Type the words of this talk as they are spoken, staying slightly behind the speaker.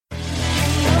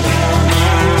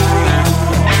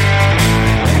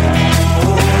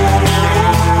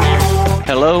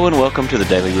welcome to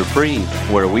the Daily Reprieve,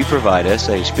 where we provide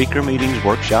SA speaker meetings,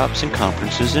 workshops, and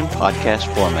conferences in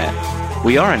podcast format.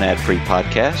 We are an ad-free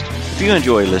podcast. If you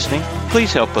enjoy listening,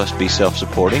 please help us be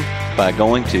self-supporting by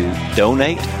going to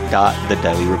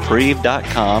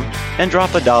donate.thedailyreprieve.com and drop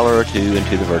 $1 or $2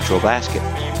 into the virtual basket.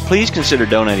 Please consider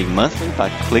donating monthly by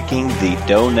clicking the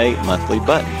Donate Monthly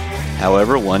button.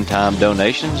 However, one-time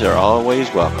donations are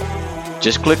always welcome.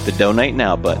 Just click the Donate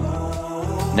Now button.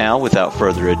 Now, without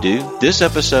further ado, this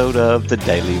episode of the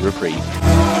Daily Reprieve.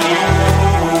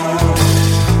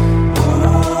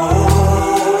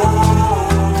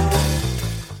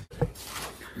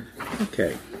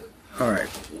 Okay. All right.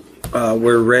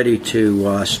 We're ready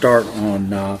to start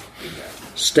on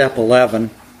step 11.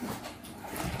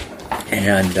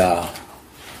 And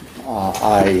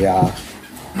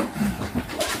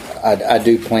I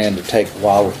do plan to take a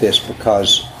while with this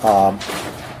because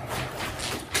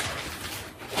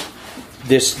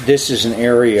this is an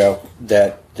area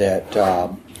that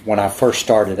when I first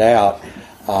started out,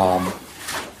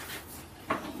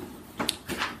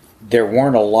 there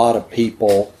weren't a lot of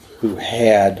people who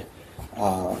had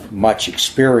much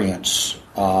experience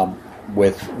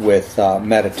with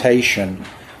meditation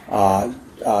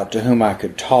to whom I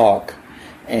could talk,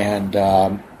 and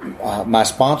my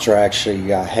sponsor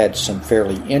actually had some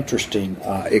fairly interesting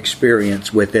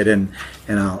experience with it, and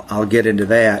I'll get into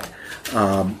that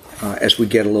as we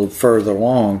get a little further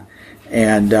along,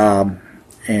 and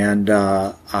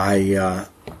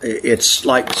it's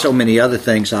like so many other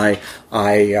things. I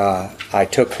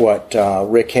took what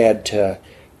Rick had to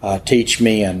teach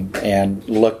me and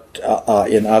looked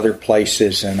in other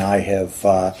places, and I have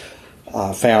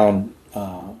found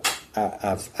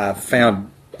I've found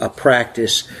a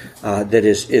practice that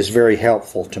is very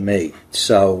helpful to me.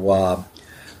 So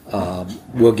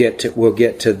we'll get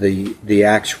to the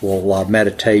actual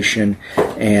meditation,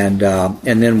 and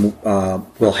then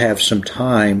we'll have some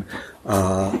time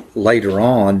later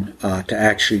on to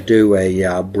actually do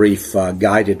a brief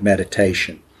guided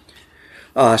meditation.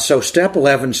 So step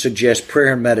 11 suggests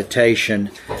prayer and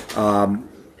meditation.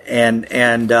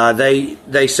 And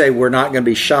they say we're not going to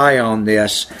be shy on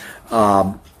this.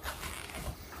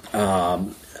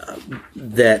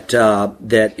 That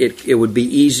it would be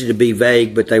easy to be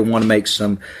vague, but they want to make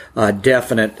some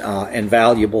definite and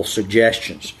valuable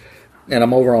suggestions. And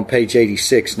I'm over on page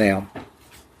 86 now.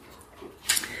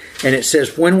 And it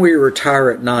says, when we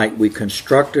retire at night, we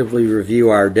constructively review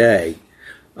our day.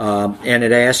 And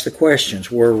it asks the questions: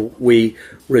 were we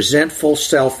resentful,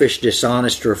 selfish,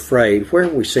 dishonest, or afraid? Where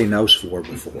have we seen those four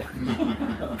before?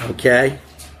 Okay.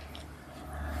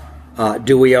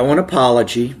 Do we owe an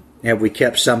apology? Have we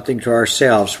kept something to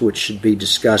ourselves which should be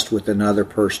discussed with another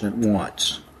person at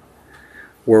once?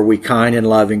 Were we kind and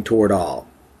loving toward all?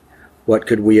 What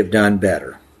could we have done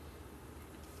better?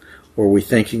 Were we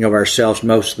thinking of ourselves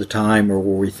most of the time, or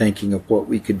were we thinking of what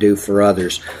we could do for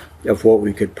others, of what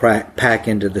we could pack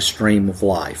into the stream of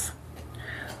life?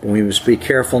 We must be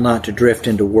careful not to drift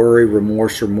into worry,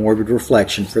 remorse, or morbid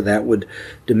reflection, for that would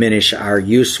diminish our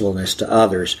usefulness to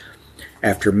others.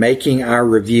 After making our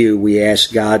review, we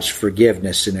ask God's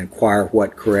forgiveness and inquire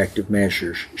what corrective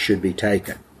measures should be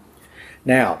taken.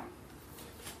 Now,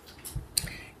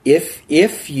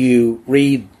 if you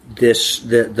read this,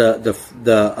 the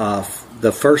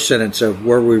first sentence of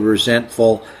were we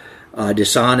resentful,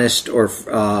 dishonest, or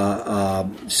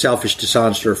selfish,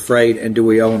 dishonest, or afraid, and do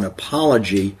we owe an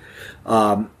apology?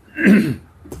 That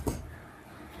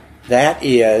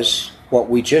is what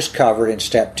we just covered in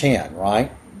step 10,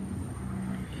 right?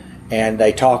 And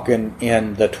they talk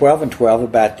in the 12 and 12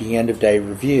 about the end of day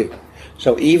review.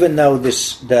 So even though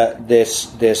this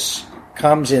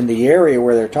comes in the area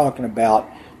where they're talking about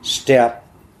step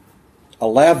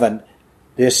 11,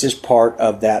 this is part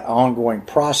of that ongoing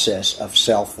process of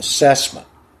self-assessment.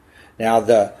 Now,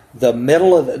 the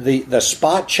middle of the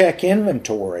spot check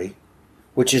inventory,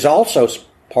 which is also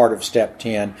part of step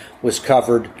 10, was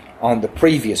covered on the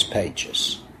previous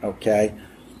pages. Okay.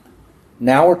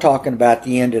 Now we're talking about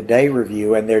the end of day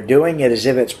review, and they're doing it as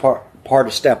if it's part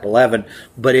of step 11.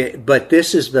 But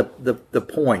this is the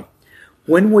point.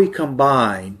 When we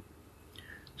combine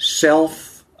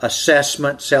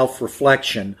self-assessment,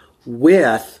 self-reflection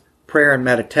with prayer and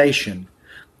meditation,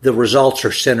 the results are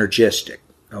synergistic.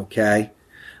 Okay,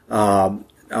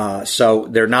 so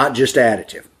they're not just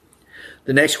additive.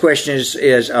 The next question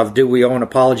is of do we owe an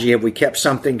apology? Have we kept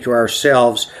something to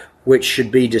ourselves which should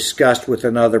be discussed with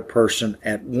another person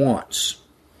at once?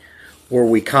 Were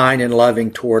we kind and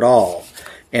loving toward all?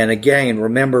 And again,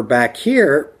 remember back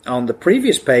here on the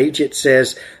previous page, it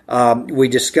says we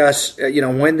discuss,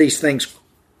 when these things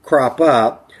crop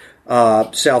up,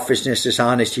 selfishness,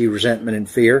 dishonesty, resentment, and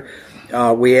fear.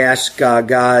 We ask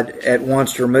God at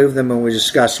once to remove them, and we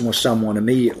discuss them with someone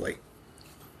immediately.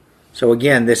 So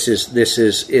again, this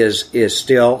is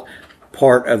still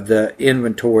part of the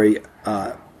inventory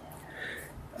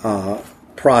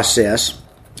process,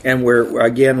 and we're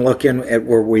again looking at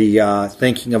where we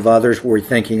thinking of others, where we're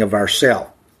thinking of ourselves.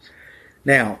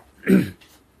 Now,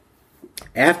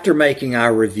 after making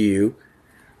our review,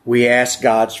 we ask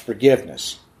God's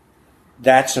forgiveness.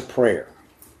 That's a prayer.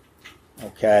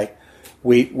 Okay,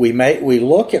 we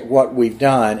look at what we've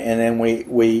done, and then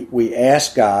we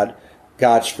ask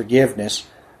God's forgiveness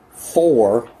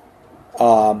for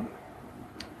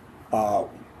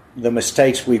the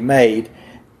mistakes we've made,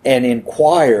 and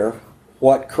inquire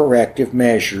what corrective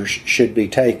measures should be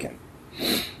taken.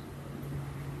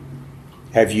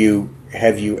 Have you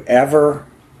ever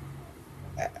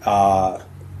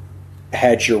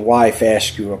had your wife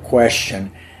ask you a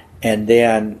question and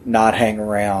then not hang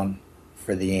around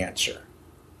for the answer?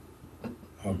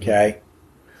 Okay?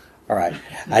 All right.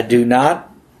 I do not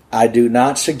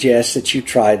suggest that you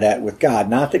try that with God.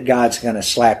 Not that God's going to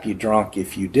slap you drunk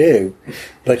if you do,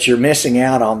 but you're missing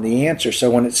out on the answer. So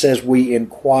when it says we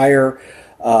inquire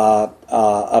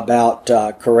about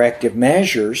corrective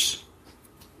measures,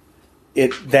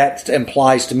 that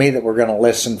implies to me that we're going to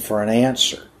listen for an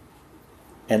answer,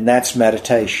 and that's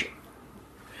meditation.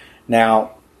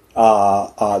 Now,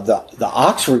 the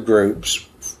Oxford groups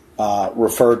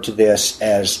referred to this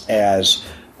as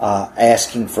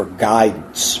asking for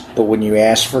guidance, but when you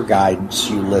ask for guidance,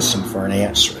 you listen for an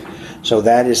answer. So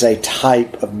that is a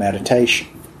type of meditation.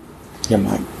 Yeah,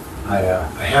 Mike.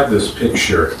 I have this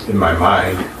picture in my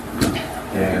mind,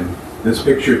 and this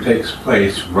picture takes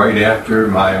place right after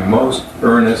my most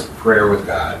earnest prayer with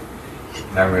God.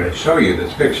 And I'm going to show you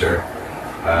this picture.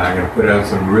 I'm going to put on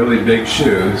some really big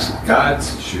shoes,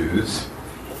 God's shoes.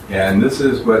 And this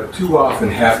is what too often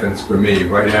happens for me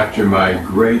right after my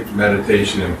great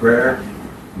meditation and prayer.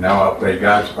 Now I'll play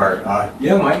God's part.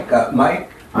 Yeah, Mike,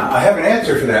 I have an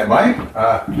answer for that, Mike.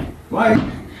 Mike,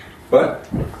 but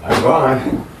I'm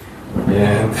gone,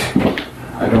 and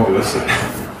I don't listen.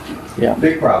 Yeah,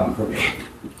 big problem for me.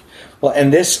 Well,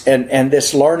 and this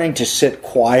learning to sit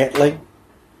quietly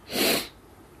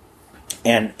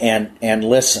and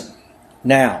listen.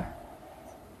 Now,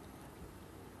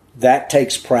 that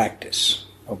takes practice,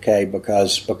 okay?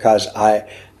 Because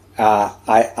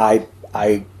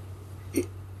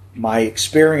my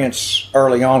experience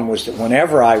early on was that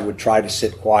whenever I would try to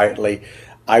sit quietly,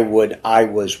 I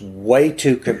was way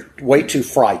too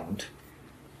frightened,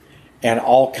 and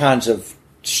all kinds of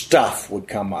stuff would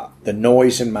come up. The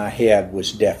noise in my head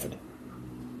was deafening.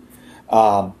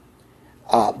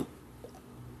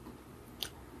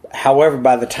 However,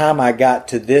 by the time I got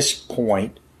to this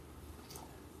point,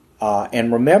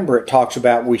 and remember, it talks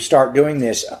about we start doing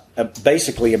this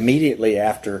basically immediately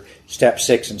after step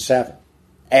 6 and 7,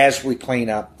 as we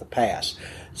clean up the past.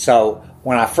 So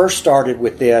when I first started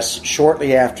with this,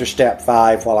 shortly after step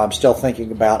 5, while I'm still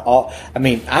thinking about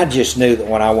I just knew that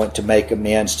when I went to make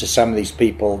amends to some of these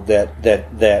people that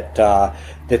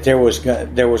there was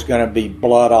going to be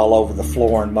blood all over the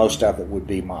floor, and most of it would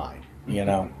be mine, you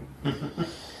know.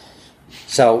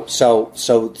 So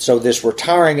this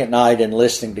retiring at night and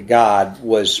listening to God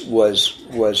was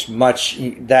much,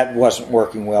 that wasn't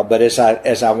working well. But as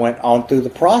I went on through the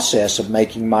process of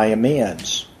making my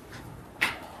amends,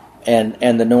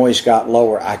 and the noise got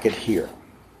lower, I could hear.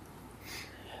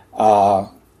 And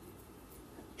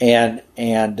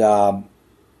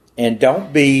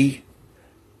don't be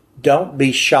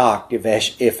shocked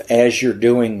if as you're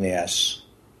doing this,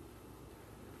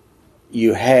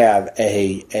 you have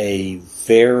a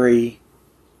very,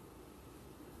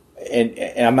 and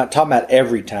I'm not talking about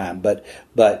every time, but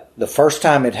the first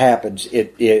time it happens,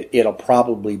 it'll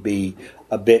probably be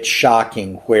a bit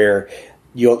shocking, where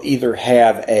you'll either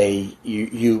have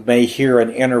you may hear an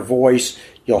inner voice,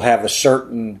 you'll have a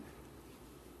certain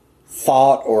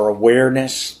thought or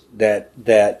awareness that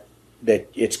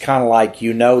it's kind of like that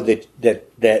you know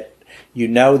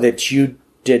that you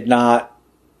did not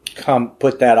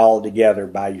put that all together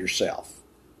by yourself.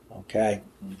 Okay.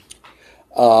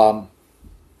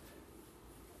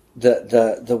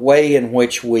 The way in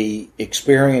which we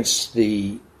experience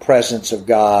the presence of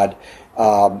God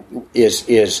can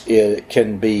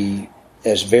be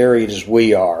as varied as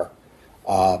we are.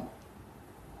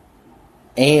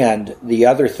 And the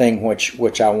other thing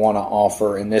which I want to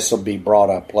offer, and this will be brought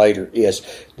up later, is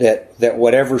that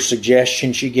whatever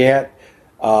suggestions you get,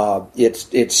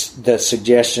 it's the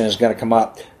suggestion is going to come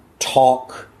up.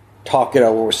 Talk it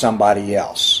over with somebody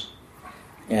else,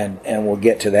 and we'll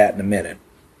get to that in a minute.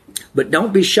 But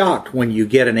don't be shocked when you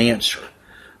get an answer,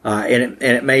 and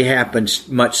it may happen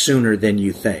much sooner than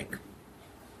you think.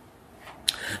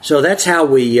 So that's how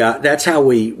we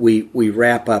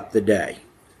wrap up the day.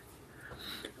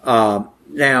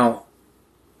 Now,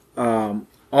 on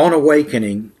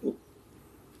awakening,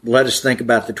 let us think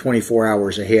about the 24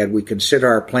 hours ahead. We consider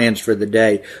our plans for the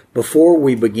day. Before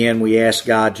we begin, we ask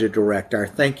God to direct our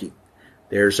thinking.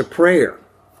 There's a prayer,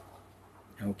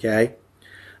 okay?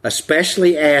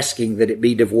 Especially asking that it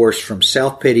be divorced from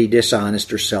self-pity,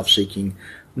 dishonest, or self-seeking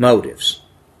motives.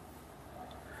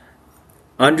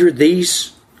 Under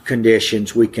these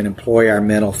conditions, we can employ our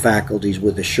mental faculties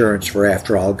with assurance, for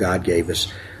after all, God gave us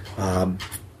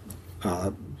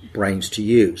brains to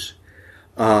use.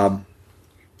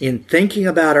 In thinking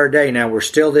about our day, now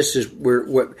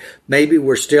maybe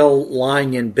we're still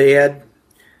lying in bed.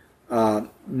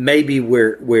 Maybe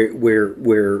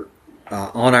we're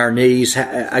on our knees.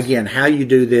 Again, how you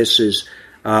do this is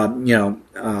up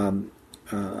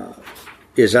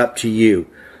to you.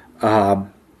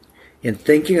 In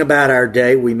thinking about our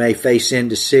day, we may face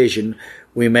indecision.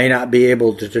 We may not be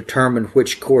able to determine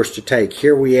which course to take.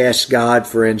 Here we ask God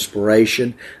for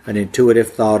inspiration, an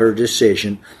intuitive thought or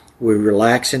decision. We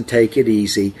relax and take it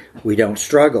easy. We don't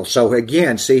struggle. So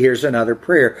again, see, here's another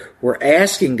prayer. We're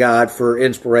asking God for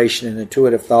inspiration and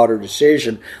intuitive thought or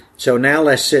decision. So now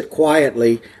let's sit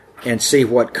quietly and see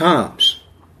what comes.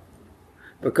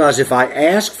 Because if I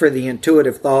ask for the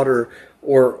intuitive thought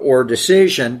or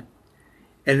decision,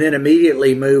 and then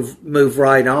immediately move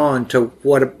right on to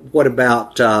what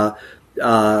about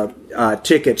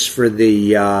tickets for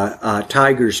the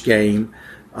Tigers game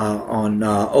on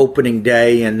opening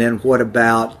day, and then what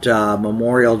about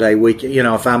Memorial Day weekend?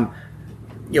 If I'm,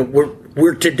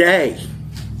 we're today,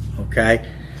 okay,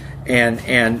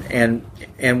 and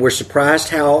we're surprised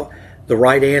how the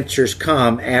right answers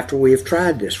come after we have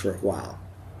tried this for a while.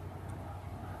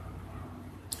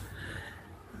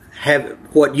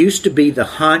 What used to be the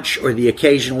hunch or the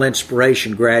occasional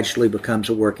inspiration gradually becomes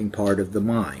a working part of the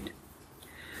mind.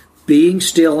 Being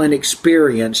still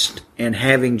inexperienced and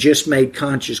having just made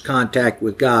conscious contact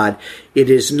with God, it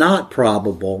is not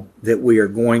probable that we are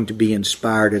going to be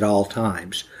inspired at all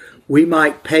times. We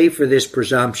might pay for this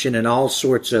presumption in all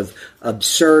sorts of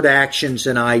absurd actions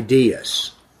and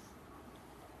ideas.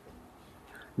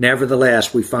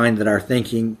 Nevertheless, we find that our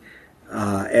thinking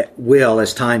will,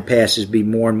 as time passes, be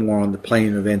more and more on the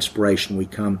plane of inspiration. We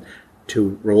come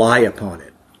to rely upon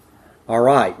it. All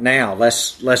right, now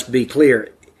let's be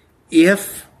clear.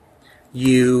 If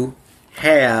you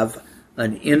have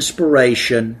an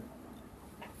inspiration,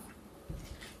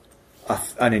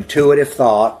 an intuitive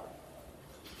thought,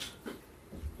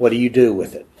 what do you do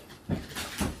with it?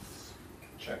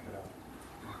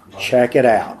 Check it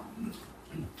out.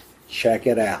 Check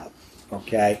it out.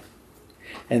 Okay?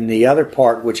 And the other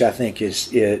part, which I think is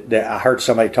that I heard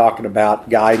somebody talking about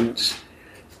guidance,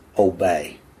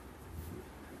 obey.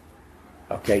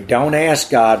 Okay, don't ask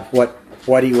God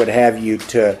what He would have you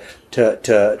to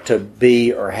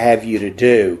be or have you to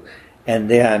do, and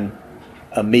then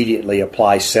immediately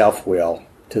apply self-will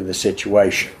to the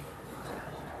situation.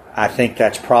 I think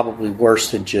that's probably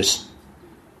worse than just,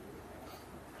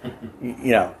 and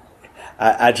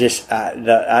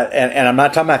I'm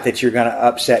not talking about that you're going to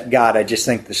upset God. I just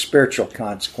think the spiritual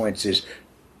consequences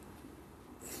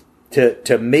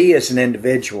to me as an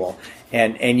individual,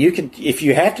 and you can, if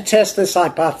you have to test this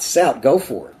hypothesis out, go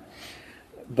for it.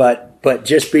 But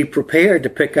just be prepared to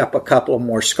pick up a couple of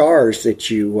more scars that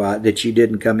you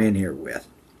didn't come in here with.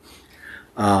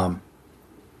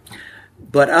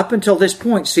 But up until this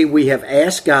point, see, we have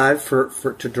asked God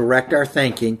to direct our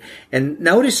thinking. And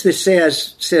notice this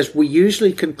says we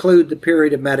usually conclude the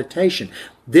period of meditation.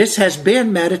 This has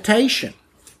been meditation.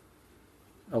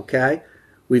 Okay?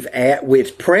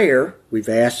 With prayer, we've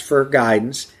asked for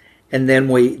guidance, and then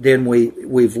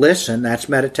we've listened, that's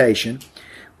meditation.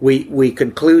 We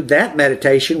conclude that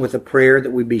meditation with a prayer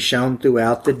that we be shown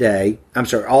throughout the day,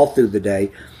 all through the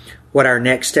day, what our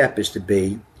next step is to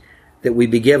be, that we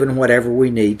be given whatever we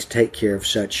need to take care of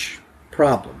such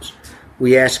problems.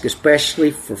 We ask especially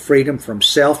for freedom from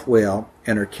self-will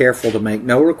and are careful to make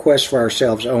no requests for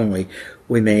ourselves only.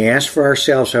 We may ask for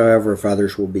ourselves, however, if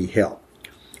others will be helped.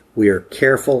 We are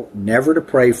careful never to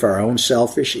pray for our own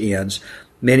selfish ends.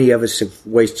 Many of us have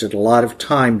wasted a lot of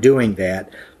time doing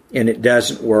that, and it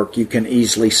doesn't work. You can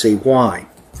easily see why.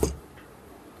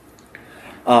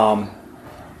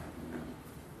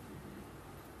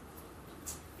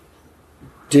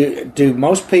 Do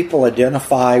most people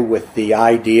identify with the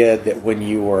idea that when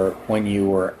you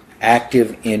were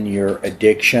active in your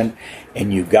addiction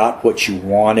and you got what you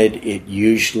wanted, it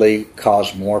usually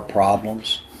caused more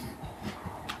problems.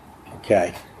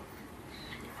 Okay.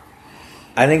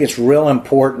 I think it's real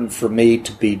important for me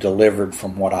to be delivered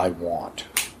from what I want.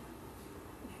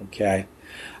 Okay.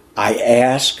 I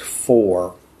ask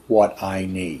for what I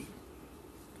need.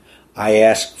 I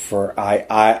ask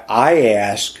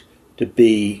to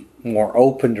be more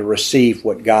open to receive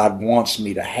what God wants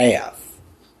me to have,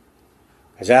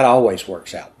 because that always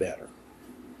works out better.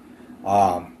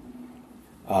 I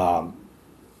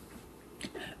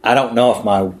don't know if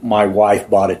my wife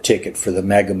bought a ticket for the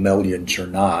Mega Millions or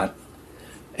not,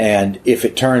 and if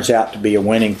it turns out to be a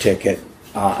winning ticket,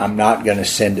 I'm not going to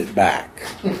send it back.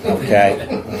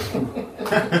 Okay.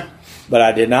 But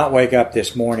I did not wake up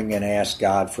this morning and ask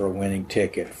God for a winning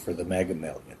ticket for the Mega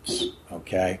Millions,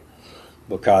 okay?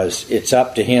 Because it's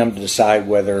up to Him to decide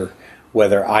whether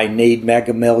I need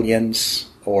Mega Millions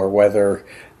or whether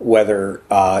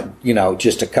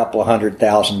just a couple of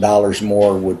 $100,000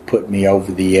 more would put me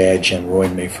over the edge and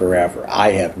ruin me forever.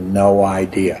 I have no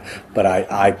idea, but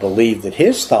I believe that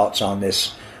His thoughts on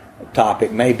this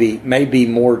topic may be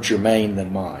more germane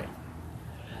than mine.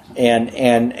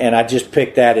 And I just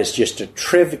picked that as just a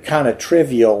kind of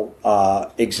trivial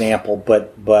example,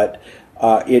 but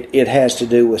it has to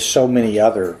do with so many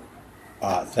other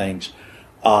things.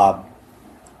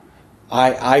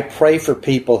 I pray for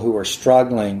people who are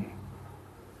struggling,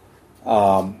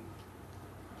 but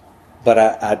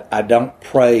I don't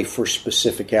pray for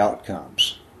specific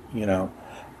outcomes.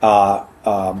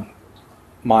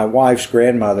 My wife's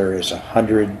grandmother is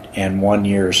 101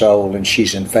 years old, and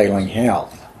she's in failing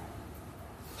health.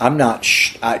 I'm not,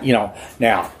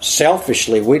 now,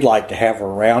 selfishly, we'd like to have her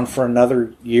around for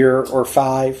another year or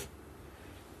 5,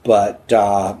 but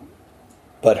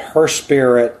her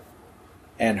spirit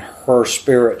and her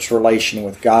spirit's relation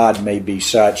with God may be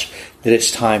such that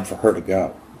it's time for her to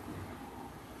go.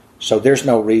 So there's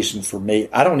no reason for me.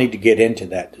 I don't need to get into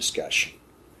that discussion.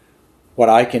 What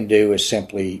I can do is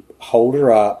simply hold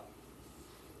her up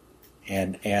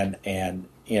and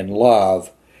in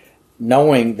love,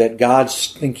 knowing that God's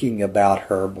thinking about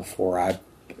her before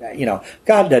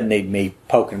God doesn't need me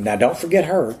poking him. Now, don't forget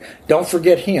her. Don't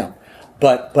forget him.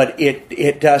 But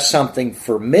it does something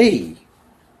for me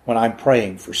when I'm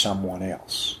praying for someone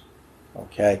else.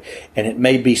 Okay? And it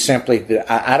may be simply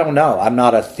that, I don't know. I'm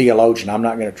not a theologian. I'm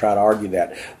not going to try to argue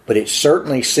that. But it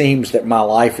certainly seems that my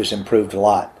life has improved a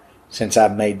lot since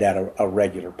I've made that a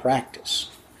regular practice.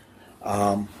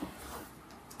 And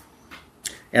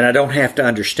I don't have to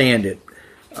understand it.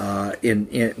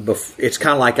 It's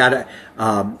kind of like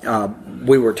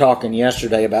we were talking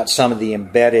yesterday about some of the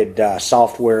embedded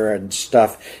software and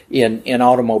stuff in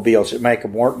automobiles that make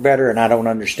them work better, and I don't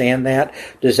understand that.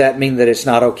 Does that mean that it's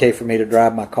not okay for me to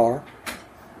drive my car?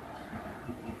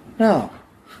 No.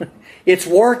 It's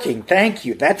working. Thank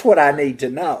you. That's what I need to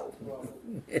know.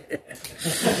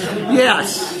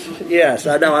 Yes,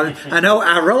 I know.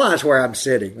 I realize where I'm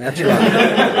sitting. That's right.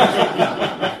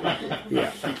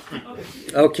 Yeah.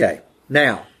 Okay.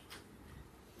 Now,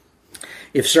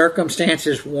 if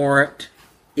circumstances warrant,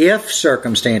 we ask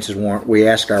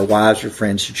our wives or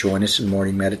friends to join us in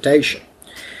morning meditation.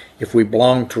 If we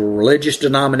belong to a religious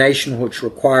denomination which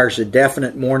requires a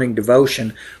definite morning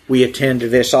devotion, we attend to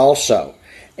this also.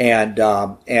 And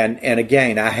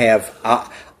again,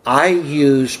 I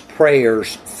use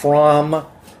prayers from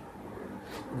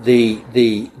the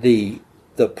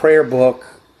prayer book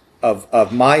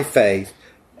of my faith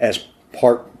as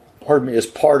part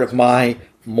of my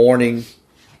morning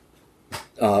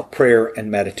prayer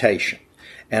and meditation.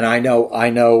 And I know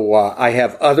I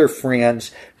have other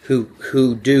friends who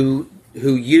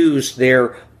use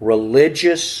their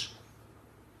religious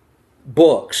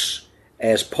books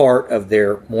as part of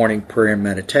their morning prayer and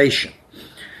meditation.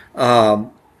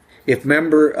 If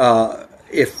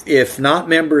not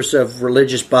members of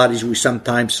religious bodies, we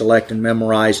sometimes select and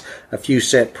memorize a few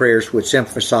set prayers which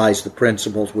emphasize the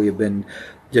principles we have been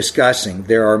discussing.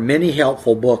 There are many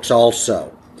helpful books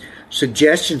also.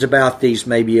 Suggestions about these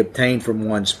may be obtained from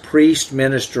one's priest,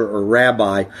 minister, or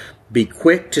rabbi. Be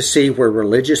quick to see where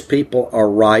religious people are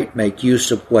right. Make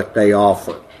use of what they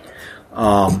offer.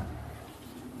 And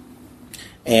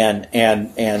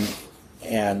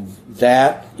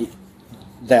that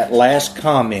last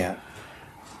comment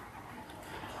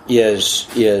is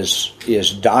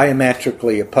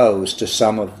diametrically opposed to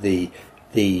some of the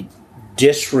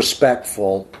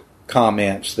disrespectful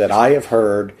comments that I have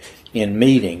heard in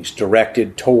meetings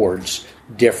directed towards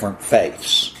different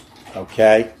faiths.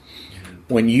 Okay?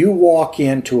 When you walk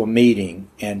into a meeting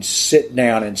and sit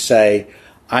down and say,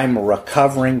 I'm a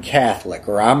recovering Catholic,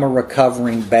 or I'm a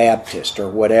recovering Baptist, or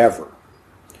whatever,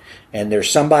 and there's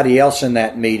somebody else in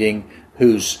that meeting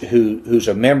who's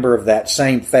a member of that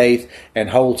same faith and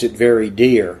holds it very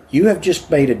dear, you have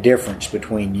just made a difference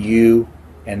between you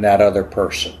and that other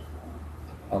person.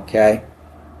 Okay?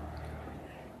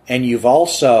 And you've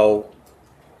also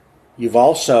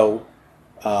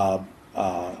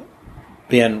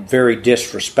been very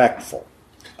disrespectful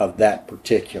of that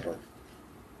particular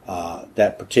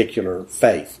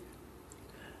faith.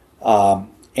 And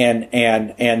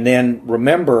then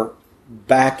remember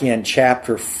back in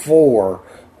chapter 4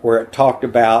 where it talked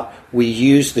about we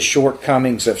use the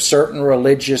shortcomings of certain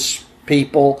religious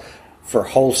people for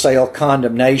wholesale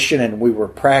condemnation, and we were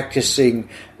practicing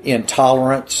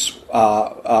intolerance,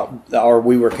 or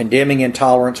we were condemning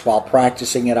intolerance while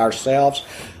practicing it ourselves.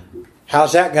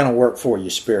 How's that going to work for you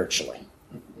spiritually?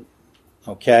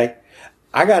 Okay,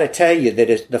 I got to tell you that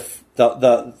it's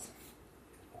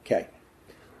okay.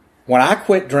 When I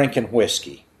quit drinking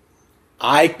whiskey,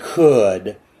 I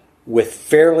could, with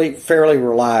fairly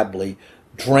reliably,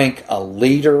 drink a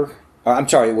liter.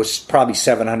 It was probably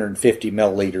 750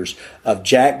 milliliters of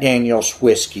Jack Daniel's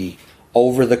whiskey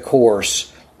over the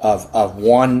course of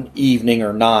one evening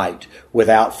or night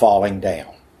without falling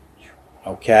down.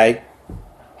 Okay?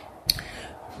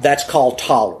 That's called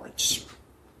tolerance.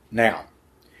 Now,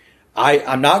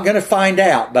 I'm not going to find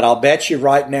out, but I'll bet you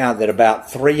right now that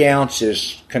about 3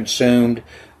 ounces consumed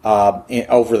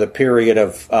over the period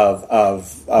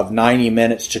of 90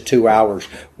 minutes to 2 hours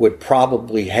would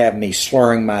probably have me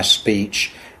slurring my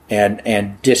speech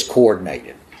and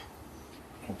discoordinated.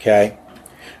 Okay?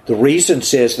 The reason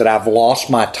is that I've lost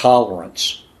my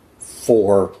tolerance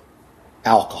for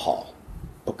alcohol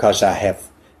because I have.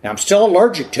 Now I'm still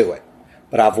allergic to it,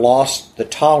 but I've lost the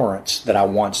tolerance that I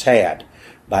once had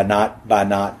by not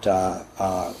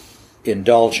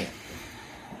indulging.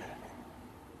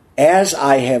 As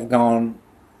I have gone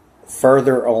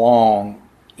further along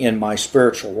in my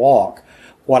spiritual walk,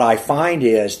 what I find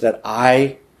is that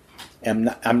I'm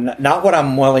not what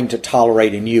I'm willing to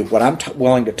tolerate in you, what I'm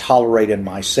willing to tolerate in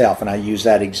myself. And I use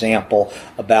that example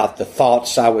about the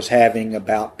thoughts I was having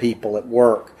about people at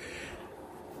work.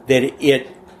 That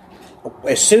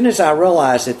as soon as I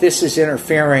realize that this is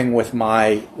interfering with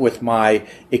my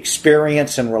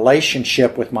experience and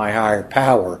relationship with my higher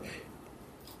power,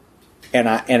 and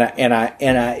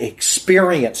I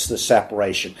experience the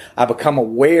separation, I become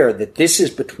aware that this is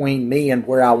between me and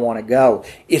where I want to go.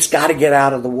 It's got to get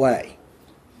out of the way.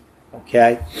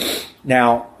 Okay.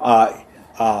 Now,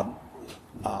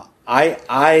 I've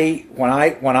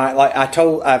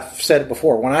said it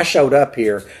before. When I showed up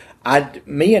here,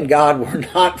 me and God were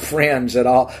not friends at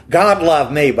all. God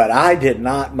loved me, but I did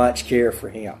not much care for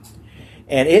Him.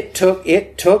 And it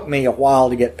took me a while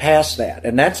to get past that.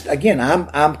 And that's, again,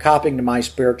 I'm coping to my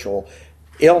spiritual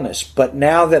illness. But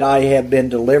now that I have been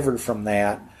delivered from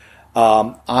that,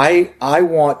 I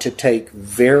want to take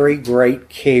very great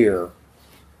care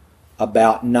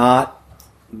about not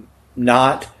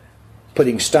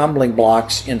putting stumbling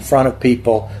blocks in front of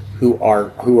people who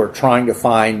are trying to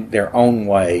find their own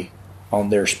way on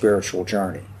their spiritual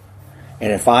journey.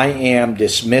 And if I am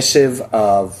dismissive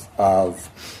of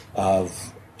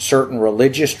certain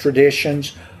religious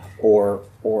traditions or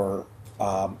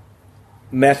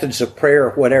methods of prayer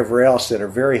or whatever else that are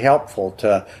very helpful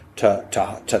to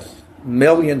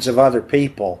millions of other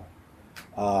people,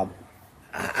 I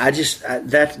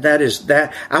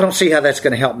don't see how that's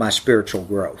going to help my spiritual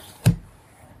growth.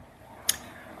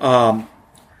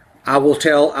 I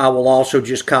will also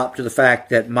just cop to the fact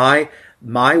that my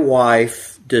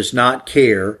wife does not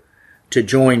care to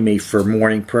join me for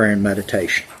morning prayer and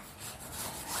meditation.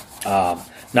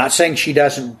 Not saying she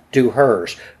doesn't do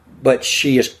hers, but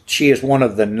she is one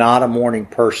of the not a morning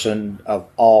person of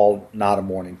all not a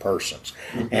morning persons.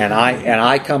 And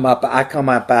I come up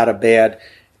out of bed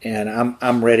and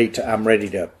I'm ready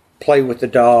to play with the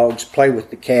dogs, play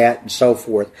with the cat, and so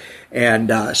forth.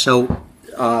 And and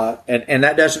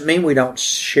that doesn't mean we don't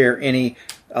share any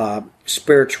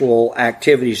spiritual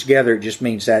activities together. It just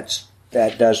means this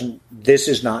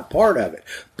is not part of it.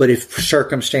 But if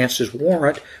circumstances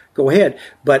warrant, go ahead.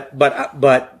 But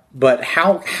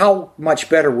how much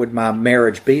better would my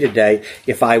marriage be today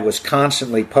if I was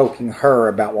constantly poking her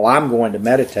about, well, I'm going to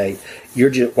meditate,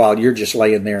 while you're just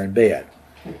laying there in bed?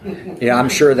 Yeah, I'm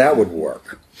sure that would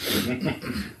work.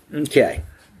 Okay.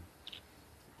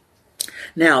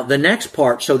 Now, the next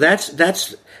part, so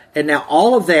that's, and now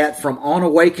all of that from On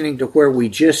Awakening to where we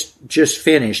just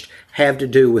finished have to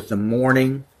do with the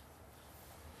morning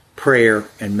prayer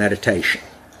and meditation.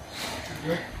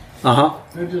 I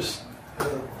just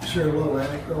share a little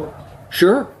anecdote?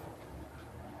 Sure.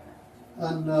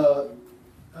 On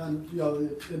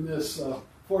in this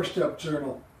 4-step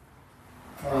journal,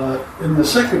 in the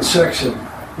second section,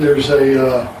 there's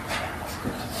a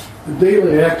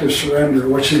daily act of surrender,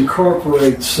 which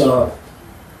incorporates.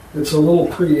 It's a little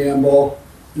preamble.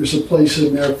 There's a place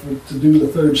in there to do the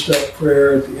 3rd-step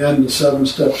prayer, at the end the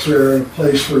 7-step prayer, and a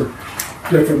place for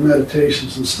different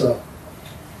meditations and stuff.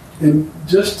 And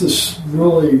just to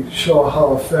really show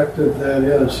how effective that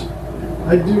is,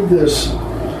 I do this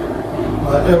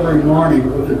every morning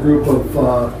with a group of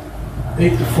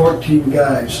 8 to 14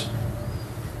 guys.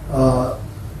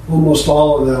 Almost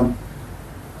all of them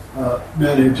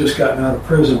men who've just gotten out of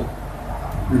prison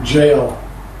or jail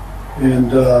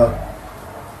and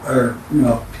are,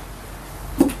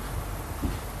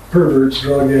 perverts,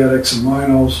 drug addicts, and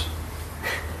winos,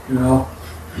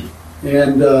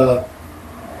 and the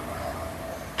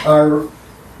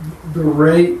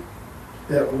rate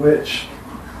at which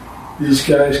these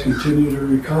guys continue to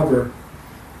recover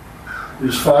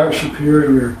is far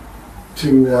superior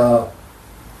to the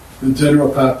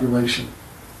general population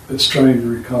that's trying to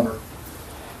recover.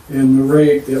 And the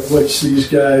rate at which these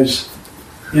guys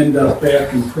end up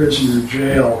back in prison or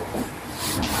jail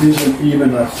isn't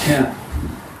even a tenth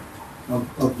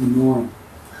of the norm.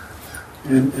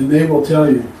 And they will tell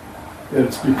you that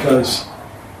it's because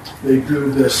they do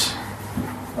this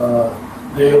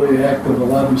daily act of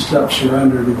 11-step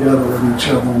surrender together with each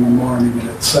other in the morning, and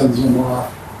it sends them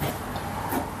off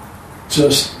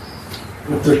just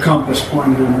with their compass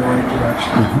pointed in the right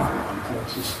direction.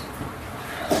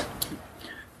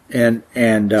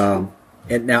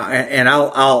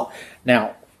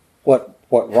 Now what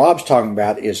Rob's talking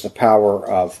about is the power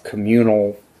of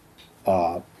communal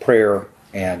prayer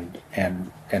and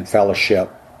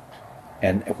fellowship,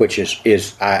 and which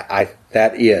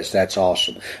that's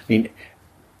awesome. I mean,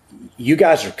 you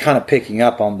guys are kind of picking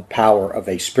up on the power of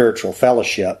a spiritual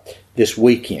fellowship this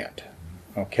weekend,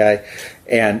 okay?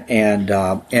 And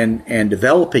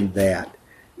developing that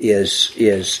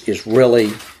is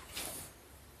really,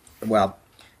 well,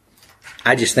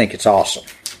 I just think it's awesome.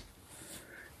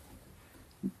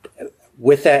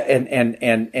 With that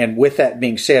and with that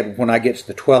being said, when I get to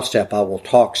the 12th step, I will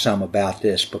talk some about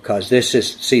this, because this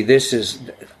is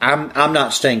I'm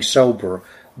not staying sober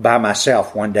by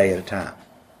myself one day at a time.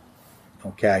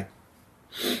 Okay.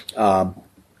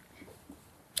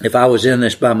 If I was in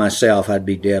this by myself, I'd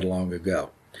be dead long ago.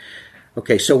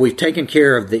 Okay, so we've taken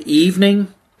care of the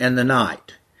evening and the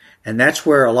night. And that's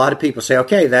where a lot of people say,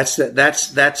 okay, that's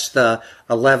the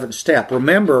 11th step.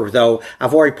 Remember, though,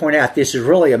 I've already pointed out this is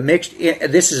really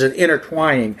this is an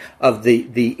intertwining of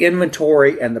the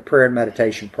inventory and the prayer and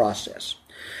meditation process.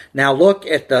 Now look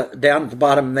at down at the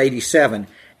bottom of 87.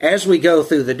 As we go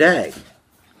through the day,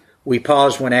 we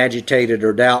pause when agitated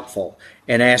or doubtful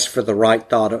and ask for the right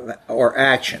thought or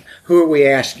action. Who are we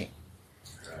asking?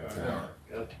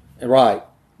 Right.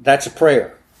 That's a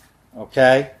prayer.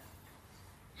 Okay?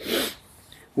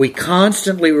 We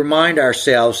constantly remind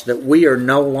ourselves that we are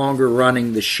no longer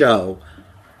running the show,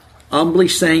 humbly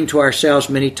saying to ourselves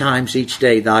many times each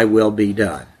day, "Thy will be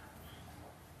done."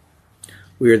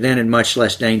 We are then in much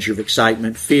less danger of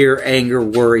excitement, fear, anger,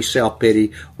 worry,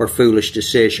 self-pity, or foolish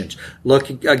decisions. Look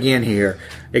again here.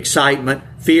 Excitement,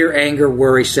 fear, anger,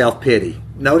 worry, self-pity.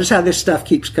 Notice how this stuff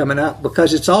keeps coming up,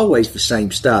 because it's always the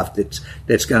same stuff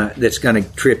that's gonna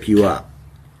trip you up.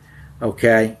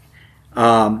 Okay?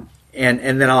 And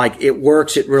then it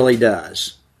works, it really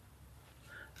does.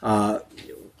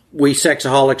 We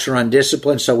sexaholics are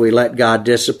undisciplined, so we let God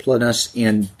discipline us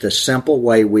in the simple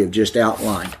way we have just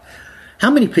outlined. How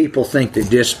many people think that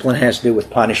discipline has to do with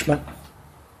punishment?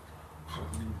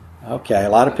 Okay, a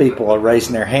lot of people are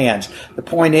raising their hands. The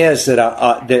point is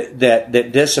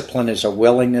that discipline is a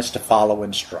willingness to follow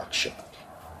instruction.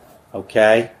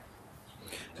 Okay?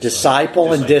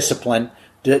 Disciple and discipline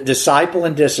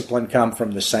come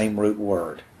from the same root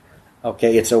word.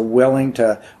 Okay, it's a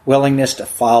willingness to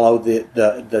follow the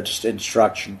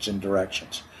instructions and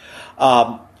directions.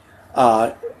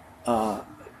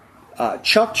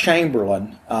 Chuck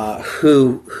Chamberlain,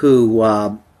 who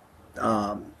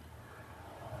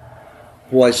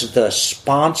was the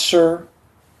sponsor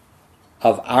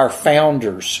of our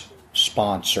founder's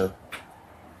sponsor,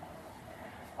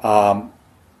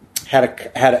 had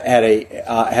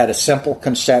a simple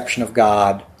conception of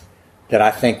God that I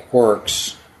think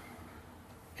works,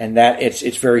 and that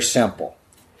it's very simple.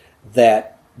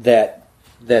 That the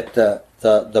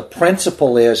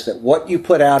principle is that what you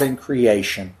put out in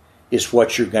creation is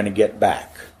what you're going to get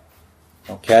back.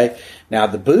 Okay? Now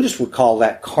the Buddhists would call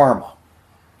that karma.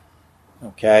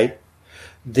 Okay?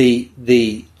 the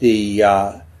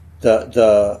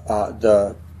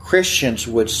Christians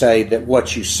would say that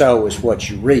what you sow is what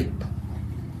you reap.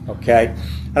 Okay,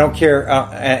 I don't care.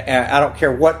 I don't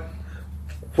care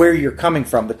where you're coming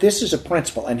from, but this is a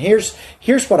principle. And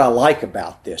here's what I like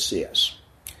about this is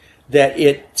that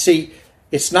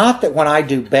it's not that when I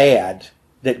do bad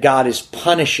that God is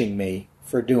punishing me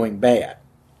for doing bad.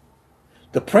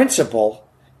 The principle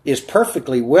is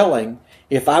perfectly willing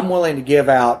if I'm willing to give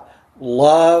out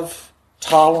love,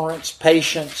 tolerance,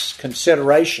 patience,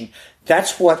 consideration.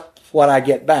 That's what I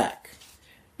get back.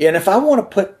 And if I want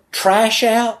to put trash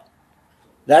out,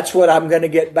 that's what I'm going to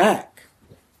get back.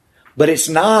 But it's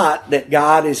not that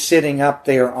God is sitting up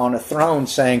there on a throne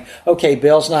saying, okay,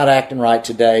 Bill's not acting right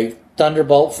today.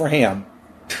 Thunderbolt for him.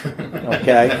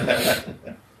 Okay?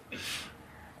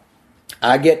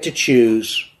 I get to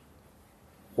choose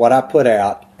what I put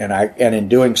out, and in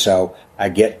doing so, I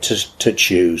get to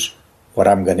choose what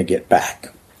I'm going to get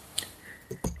back.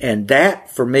 And that,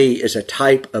 for me, is a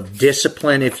type of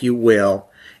discipline, if you will.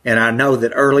 And I know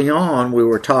that early on we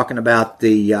were talking about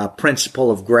the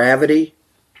principle of gravity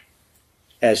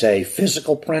as a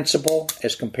physical principle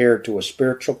as compared to a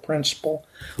spiritual principle.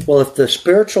 Well, if the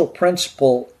spiritual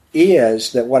principle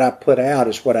is that what I put out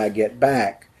is what I get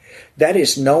back, that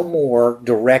is no more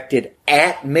directed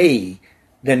at me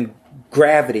than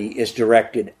gravity is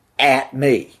directed at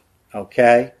me.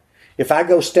 Okay? If I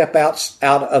go step out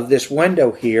of this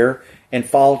window here and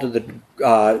fall to the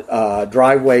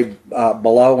driveway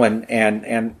below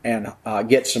and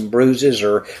get some bruises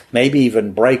or maybe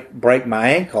even break my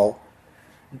ankle,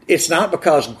 it's not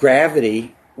because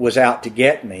gravity was out to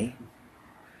get me.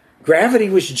 Gravity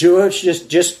was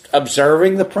just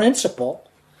observing the principle,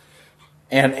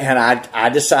 and I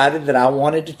decided that I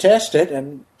wanted to test it,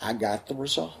 and I got the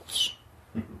results.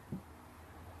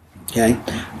 Okay,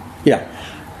 yeah.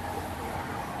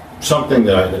 Something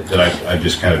that I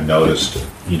just kind of noticed,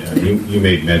 you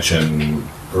made mention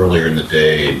earlier in the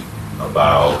day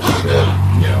about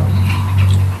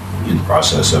in the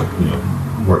process of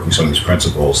working some of these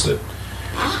principles that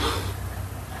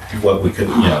what we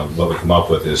come up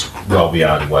with is well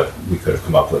beyond what we could have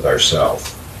come up with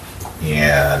ourselves.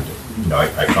 And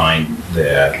I find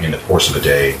that in the course of a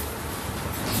day,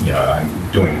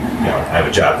 I'm doing I have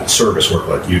a job that's service work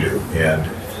like you do, and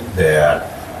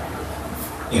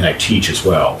I teach as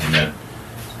well, and that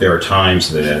there are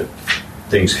times that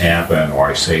things happen or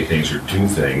I say things or do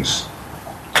things,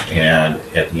 and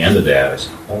at the end of that I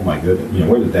say, oh my goodness,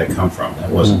 where did that come from?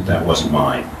 That wasn't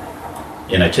mine.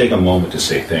 And I take a moment to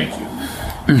say thank you.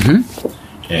 Mm-hmm.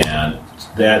 And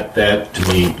that to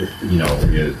me,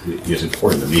 is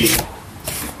important to me,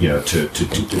 to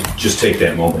just take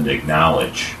that moment to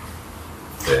acknowledge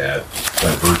that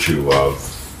by virtue of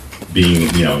being,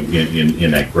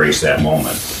 in that grace, that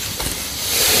moment,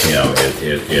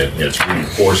 it's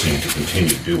reinforcing to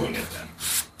continue doing it then.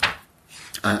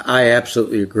 I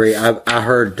absolutely agree. I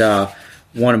heard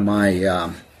one of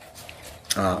my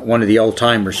one of the old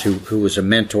timers who was a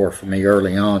mentor for me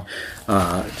early on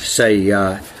say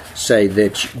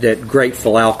that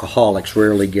grateful alcoholics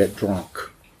rarely get drunk.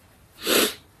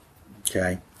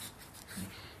 Okay.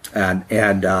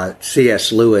 And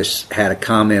C.S. Lewis had a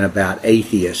comment about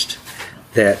atheists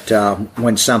that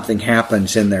when something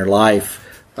happens in their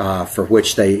life for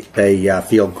which they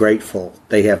feel grateful,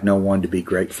 they have no one to be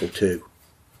grateful to.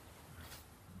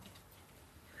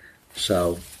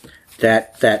 So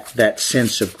that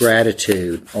sense of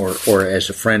gratitude, or as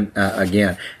a friend,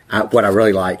 again, what I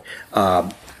really like, I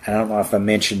don't know if I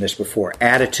mentioned this before,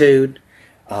 attitude.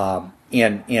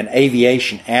 In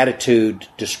aviation, attitude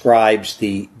describes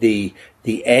the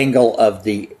angle of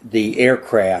the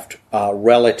aircraft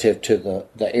relative to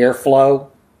the airflow,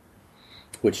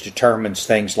 which determines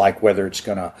things like whether it's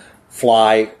going to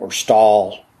fly or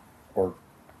stall, but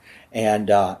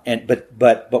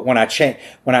when I change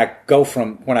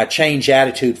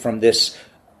attitude from this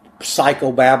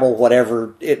psychobabble,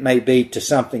 whatever it may be, to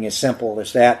something as simple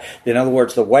as that, in other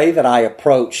words, the way that I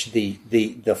approach the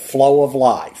flow of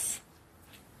life.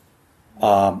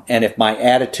 And if my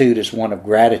attitude is one of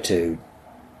gratitude,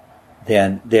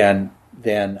 then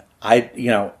I,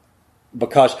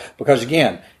 because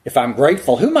again, if I'm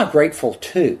grateful, who am I grateful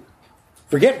to?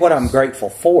 Forget what I'm grateful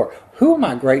for. Who am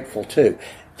I grateful to?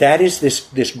 That is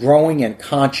this growing and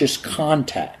conscious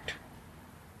contact.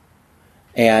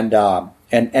 And God,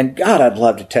 I'd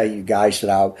love to tell you guys that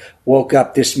I woke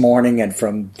up this morning, and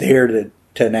from there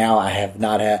to now, I have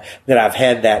not had that. I've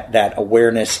had that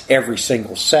awareness every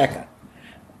single second.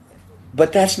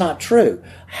 But that's not true.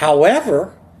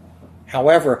 However,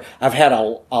 However, I've had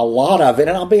a lot of it,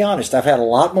 and I'll be honest, I've had a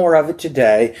lot more of it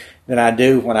today than I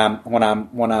do when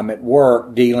I'm at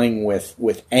work dealing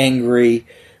with angry,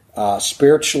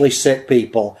 spiritually sick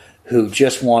people who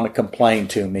just want to complain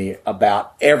to me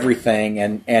about everything,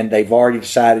 and they've already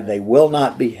decided they will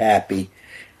not be happy,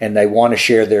 and they want to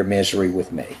share their misery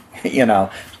with me. You know,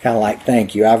 kind of like,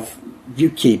 thank you, you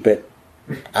keep it.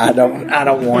 I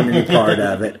don't want any part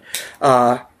of it.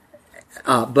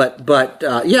 But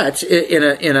yeah, it's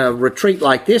in a retreat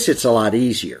like this, it's a lot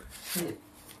easier.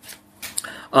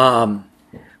 Now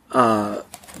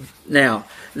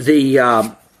the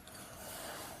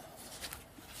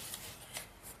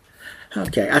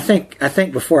okay, I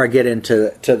think before I get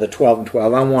into the 12 and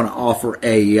 12, I want to offer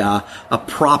a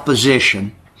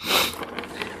proposition.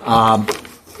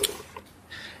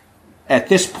 At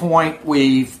this point,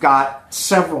 we've got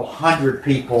several hundred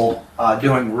people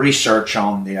doing research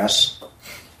on this,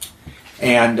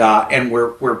 and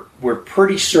we're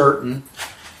pretty certain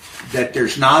that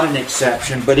there's not an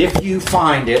exception. But if you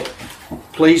find it,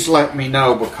 please let me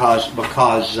know because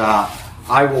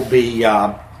I will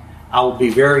be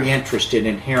very interested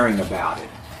in hearing about it.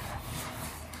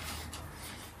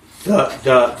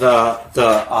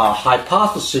 The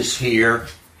hypothesis here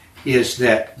is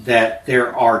that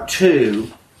there are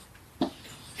two,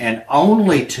 and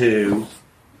only two,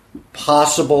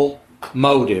 possible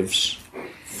motives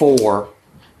for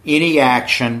any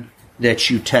action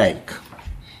that you take.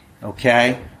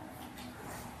 Okay?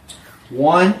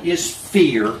 One is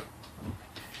fear,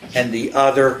 and the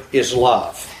other is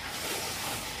love.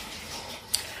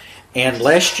 And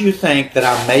lest you think that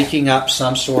I'm making up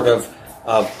some sort of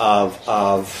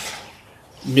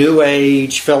New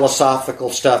Age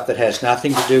philosophical stuff that has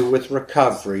nothing to do with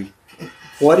recovery,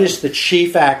 what is the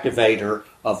chief activator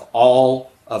of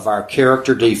all of our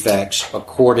character defects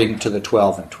according to the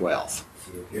 12 and 12?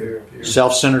 Fear.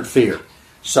 Self-centered fear.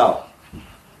 So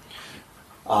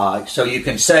you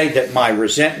can say that my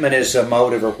resentment is a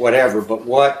motive or whatever, but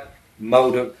what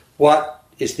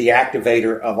is the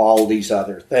activator of all these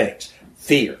other things?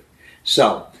 Fear.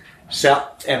 So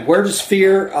and where does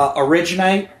fear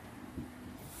originate?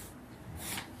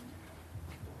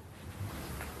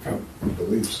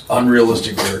 Beliefs.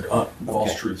 Unrealistic word.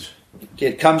 False truths.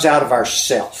 It comes out of our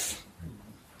self.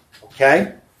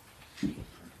 Okay?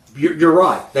 You're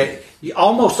right.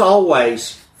 Almost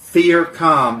always fear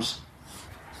comes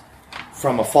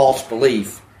from a false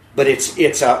belief, but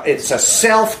it's a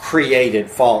self-created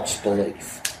false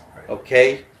belief.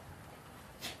 Okay?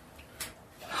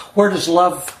 Where does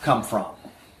love come from?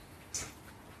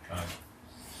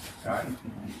 God.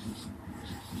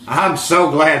 I'm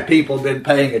so glad people have been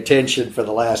paying attention for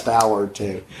the last hour or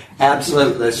two.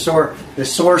 Absolutely. The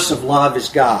source of love is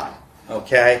God.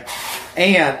 Okay?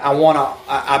 And I'm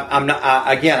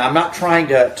not trying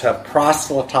to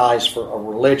proselytize for a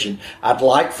religion. I'd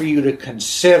like for you to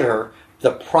consider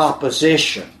the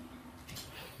proposition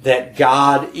that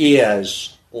God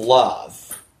is love.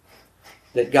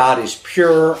 That God is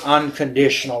pure,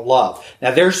 unconditional love.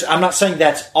 Now, I'm not saying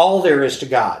that's all there is to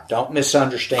God. Don't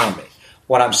misunderstand me.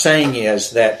 What I'm saying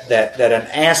is that an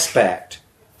aspect,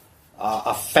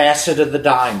 a facet of the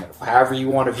diamond, however you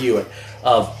want to view it,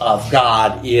 of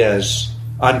God is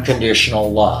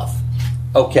unconditional love.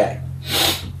 Okay.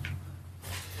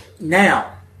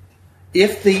 Now,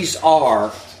 if these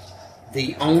are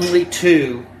the only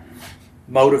two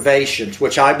motivations,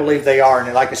 which I believe they are,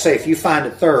 and like I say, if you find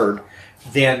a third,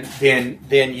 then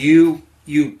you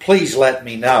please let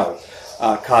me know,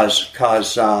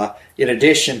 because in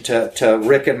addition to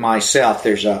Rick and myself,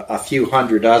 there's a few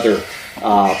hundred other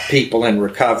people in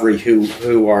recovery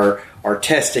who are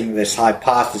testing this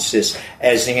hypothesis,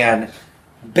 as in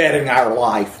betting our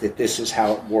life that this is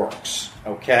how it works.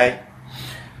 Okay?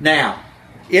 Now,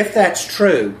 if that's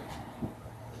true,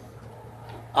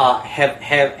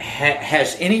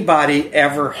 has anybody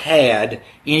ever had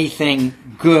anything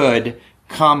good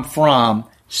come from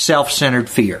self-centered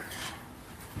fear?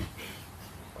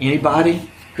 Anybody?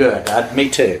 Good. Me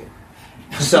too.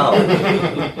 So,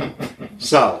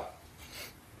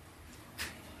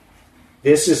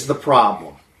 this is the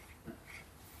problem.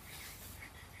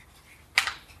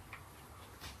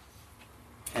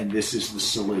 And this is the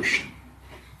solution.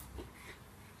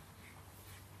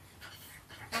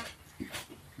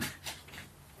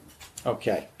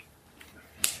 Okay.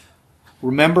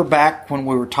 Remember back when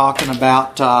we were talking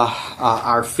about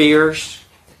our fears?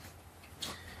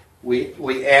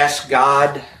 We asked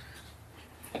God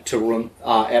to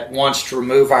at once to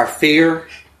remove our fear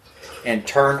and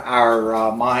turn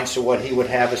our minds to what He would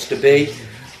have us to be.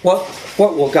 What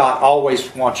will God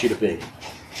always want you to be?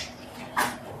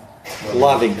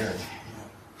 Loving.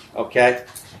 Okay?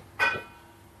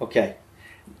 Okay.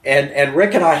 And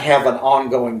Rick and I have an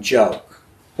ongoing joke.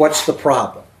 What's the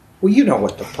problem? Well, you know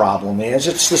what the problem is.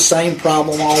 It's the same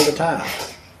problem all the time.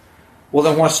 Well,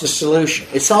 then what's the solution?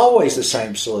 It's always the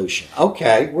same solution.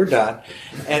 Okay, we're done.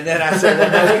 And then I said,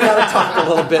 well, no, we got to talk a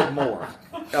little bit more.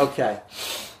 Okay.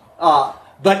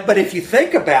 But if you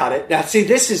think about it, now see,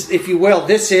 this is, if you will,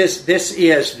 this is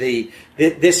the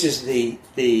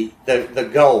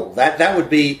goal. That would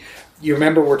be, you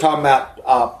remember we're talking about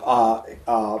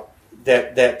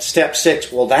that step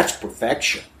 6. Well, that's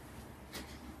perfection.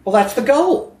 Well, that's the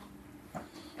goal.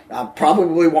 I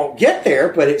probably won't get there,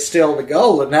 but it's still the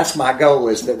goal, and that's my goal,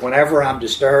 is that whenever I'm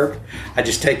disturbed, I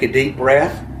just take a deep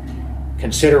breath,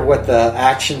 consider what the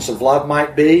actions of love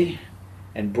might be,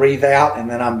 and breathe out, and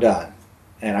then I'm done.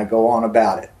 And I go on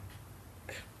about it.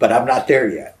 But I'm not there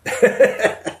yet.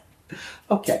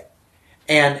 Okay.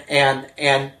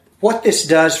 And what this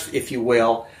does, if you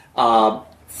will,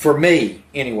 for me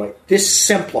anyway, this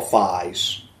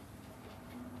simplifies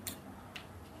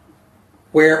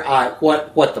where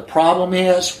what the problem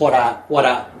is, when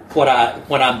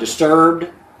I'm disturbed,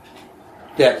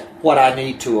 that what I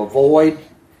need to avoid,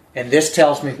 and this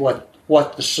tells me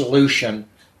what the solution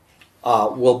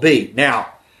will be.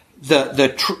 Now,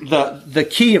 the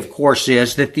key, of course,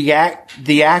 is that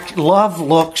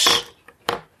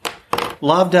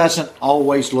love doesn't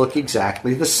always look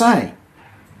exactly the same.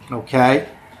 Okay,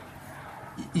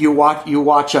 you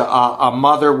watch a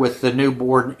mother with the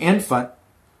newborn infant,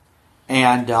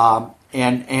 and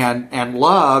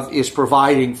love is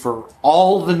providing for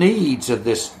all the needs of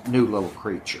this new little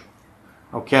creature.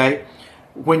 Okay,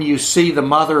 when you see the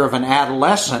mother of an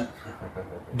adolescent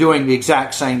doing the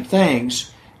exact same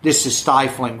things, this is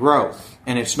stifling growth,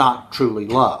 and it's not truly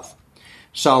love.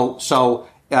 So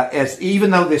as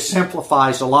even though this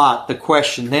simplifies a lot, the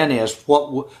question then is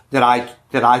that I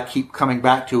keep coming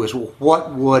back to is, well,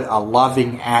 what would a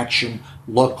loving action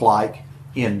look like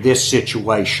in this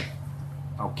situation?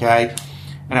 Okay,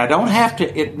 and I don't have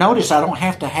to. Notice I don't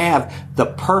have to have the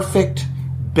perfect,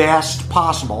 best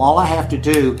possible. All I have to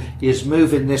do is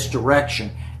move in this direction,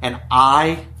 and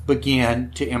I begin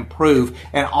to improve.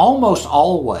 And almost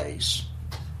always,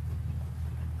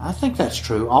 I think that's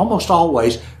true. Almost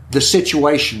always, the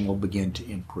situation will begin to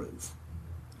improve.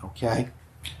 Okay.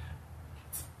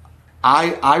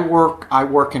 I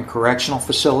work in correctional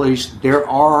facilities. There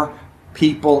are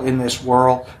people in this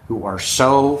world who are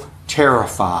so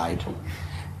terrified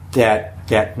that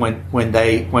when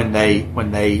they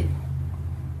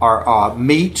are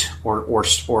meet or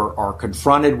are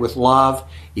confronted with love,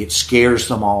 it scares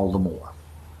them all the more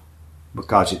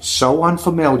because it's so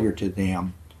unfamiliar to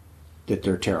them that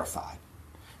they're terrified.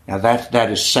 Now that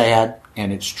is sad,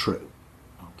 and it's true.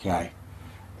 Okay.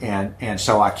 And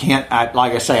so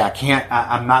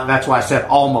I'm not, that's why I said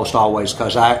almost always,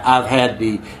 because I've had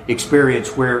the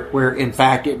experience where in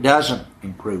fact it doesn't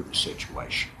improve the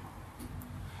situation.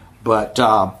 But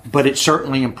it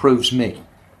certainly improves me.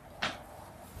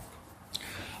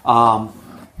 Now,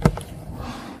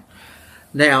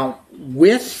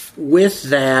 with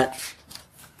that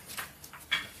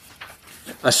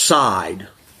aside,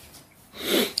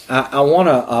 I want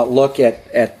to look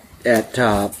at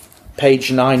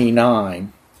page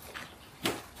 99,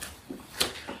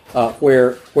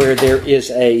 where there is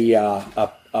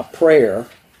a prayer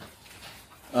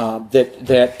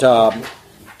that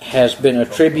has been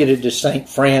attributed to Saint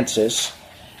Francis,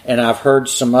 and I've heard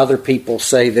some other people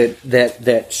say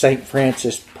that Saint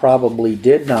Francis probably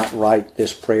did not write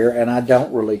this prayer, and I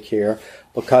don't really care,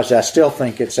 because I still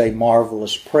think it's a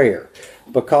marvelous prayer.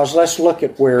 Because let's look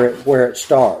at where it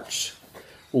starts.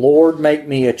 Lord, make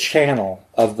me a channel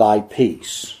of thy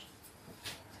peace,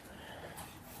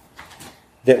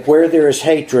 that where there is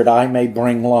hatred I may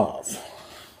bring love.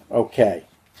 Okay.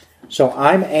 So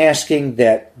I'm asking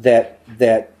that the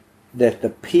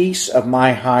peace of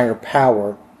my higher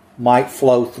power might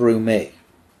flow through me,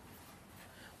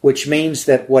 which means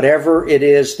that whatever it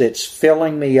is that's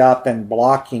filling me up and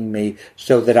blocking me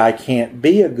so that I can't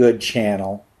be a good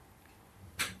channel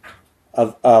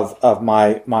of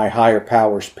my higher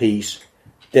power's peace,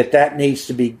 that needs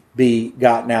to be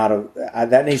gotten out of,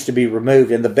 that needs to be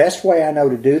removed. And the best way I know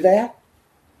to do that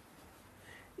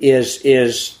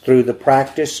is through the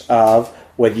practice of,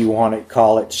 whether you want to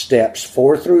call it steps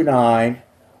 4 through 9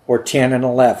 or 10 and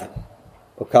 11,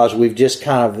 because we've just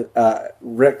kind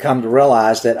of come to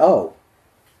realize that,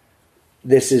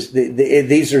 this is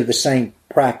these are the same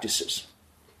practices.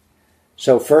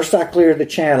 So first I clear the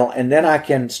channel, and then I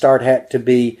can start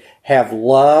have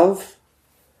love,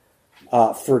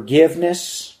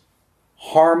 forgiveness,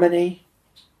 harmony,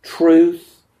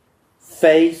 truth,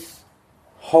 faith,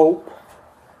 hope,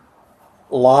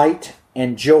 light,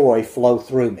 and joy flow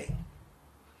through me.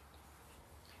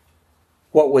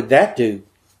 What would that do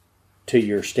to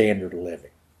your standard of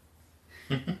living?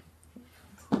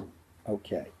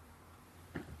 Okay.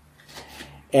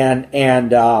 And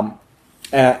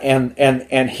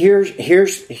here's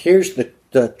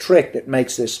the trick that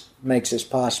makes this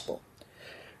possible.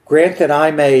 Grant that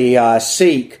I may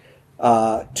seek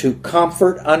to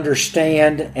comfort,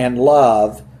 understand, and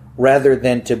love, rather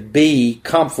than to be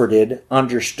comforted,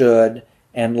 understood,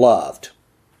 and loved.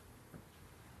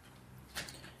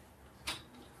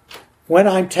 When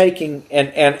I'm taking,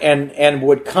 and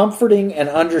would comforting and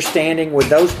understanding, would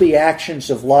those be actions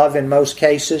of love in most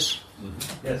cases?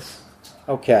 Yes.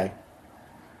 Okay.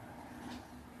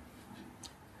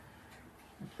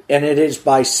 And it is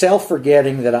by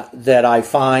self-forgetting that I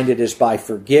find, it is by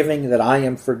forgiving that I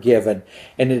am forgiven,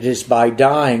 and it is by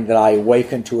dying that I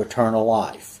awaken to eternal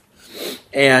life.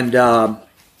 And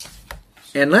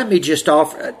let me just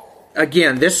offer,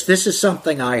 again, this is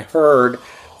something I heard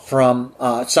from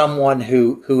someone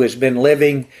who has been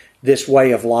living this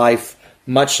way of life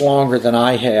much longer than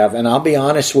I have. And I'll be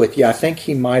honest with you, I think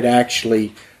he might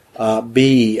actually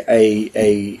be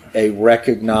a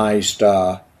recognized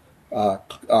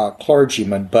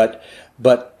clergyman. But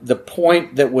the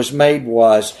point that was made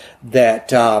was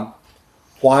that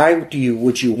why would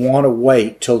you want to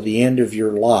wait till the end of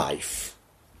your life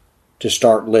to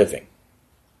start living?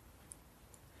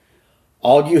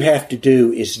 All you have to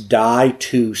do is die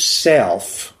to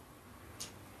self,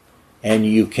 and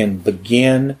you can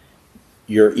begin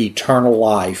your eternal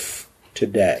life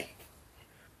today.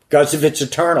 Because if it's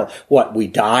eternal, what, we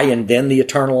die and then the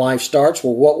eternal life starts?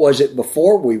 Well, what was it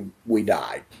before we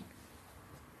died?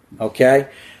 Okay?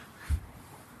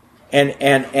 And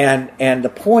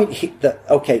the point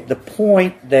the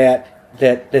point that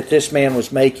this man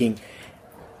was making,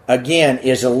 again,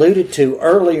 is alluded to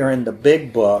earlier in the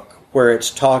big book, where it's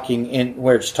talking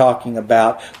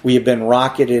about we have been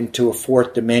rocketed into a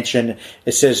fourth dimension.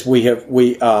 It says we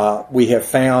have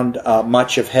found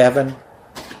much of heaven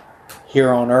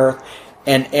here on earth,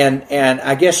 and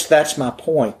I guess that's my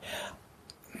point.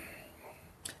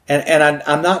 And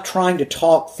I'm not trying to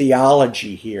talk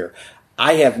theology here.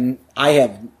 I have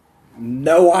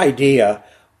no idea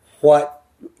what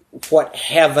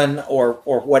heaven or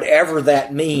whatever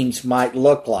that means might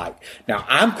look like. Now,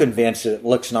 I'm convinced that it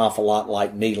looks an awful lot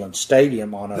like Neyland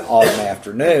Stadium on an autumn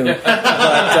afternoon.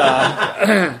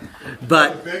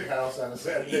 But big house on a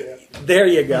Saturday. There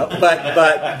you go. But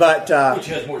which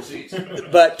has more seats.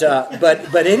 But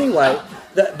anyway,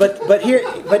 but here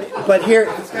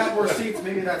It's got more seats.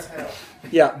 Maybe that's hell.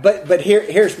 Yeah, but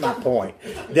here's my point.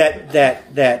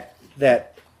 That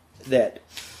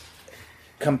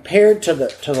compared to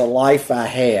the life I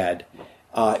had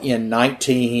in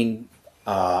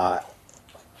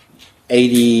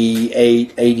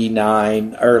 1988,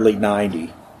 89, early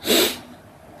 90,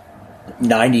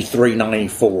 93,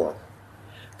 94,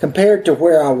 compared to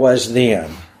where I was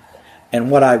then and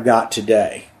what I've got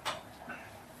today,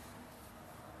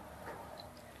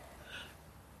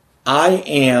 I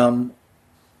am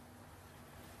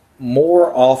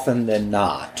more often than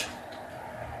not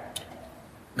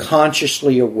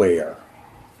consciously aware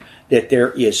that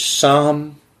there is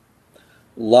some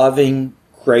loving,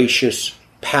 gracious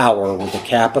power with a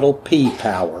capital P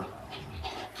power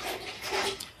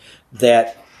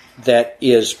that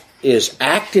is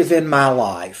active in my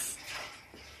life,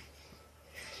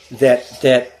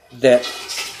 that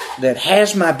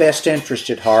has my best interest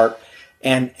at heart,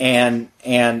 and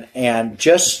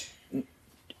just,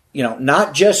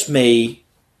 not just me.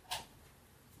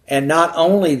 And not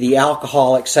only the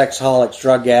alcoholics, sexaholics,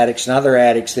 drug addicts, and other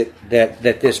addicts that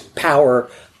this power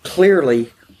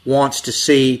clearly wants to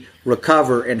see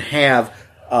recover and have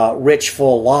rich,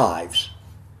 full lives.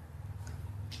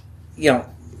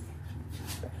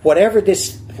 Whatever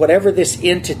this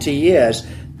entity is,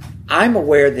 I'm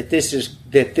aware that this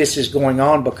is going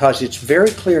on, because it's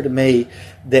very clear to me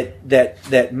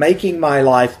that making my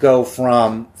life go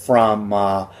from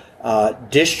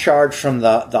discharged from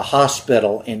the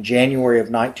hospital in January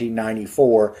of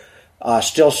 1994,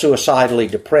 still suicidally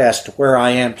depressed, to where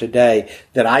I am today,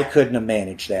 that I couldn't have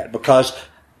managed that, because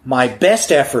my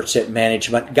best efforts at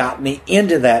management got me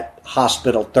into that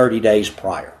hospital 30 days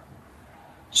prior.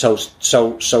 So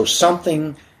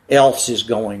something else is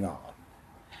going on,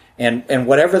 and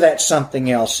whatever that something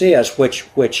else is, which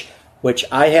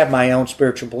I have my own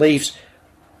spiritual beliefs.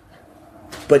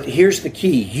 But here's the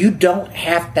key: you don't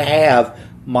have to have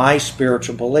my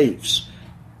spiritual beliefs.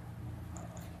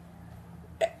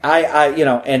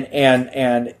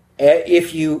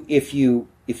 if you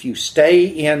stay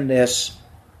in this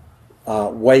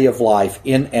way of life,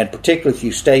 and particularly if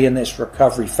you stay in this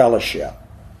recovery fellowship,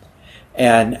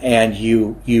 and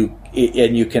you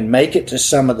can make it to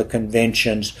some of the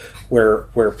conventions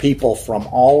where people from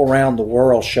all around the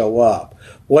world show up,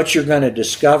 what you're going to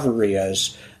discover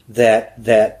is that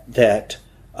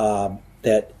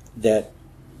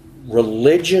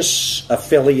religious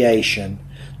affiliation,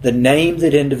 the name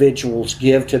that individuals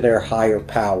give to their higher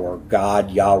power,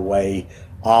 God, Yahweh,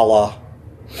 Allah,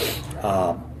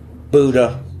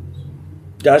 Buddha,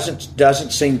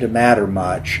 doesn't seem to matter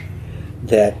much.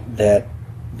 That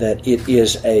it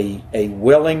is a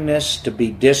willingness to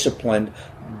be disciplined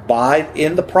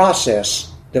in the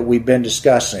process that we've been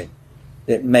discussing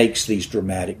that makes these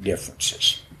dramatic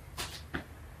differences.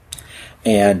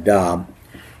 And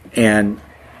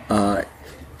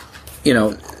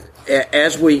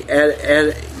as we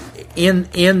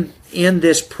in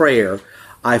this prayer,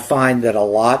 I find that a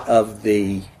lot of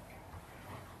the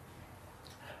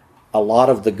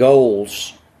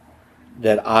goals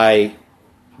that I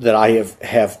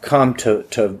have come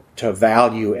to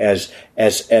value as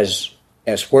the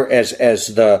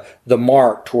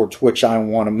mark towards which I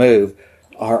want to move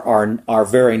are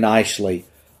very nicely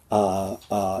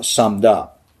summed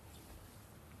up.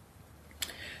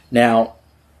 Now,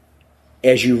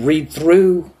 as you read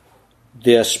through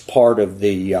this part of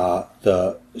the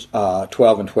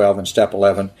 12 and 12 and step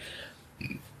 11,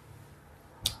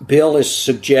 Bill is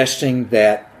suggesting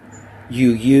that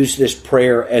you use this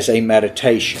prayer as a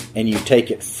meditation, and you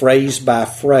take it phrase by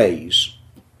phrase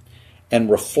and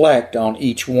reflect on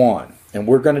each one. And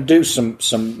we're going to do some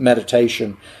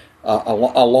meditation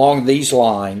along these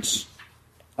lines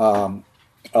a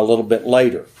little bit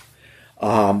later.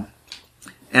 And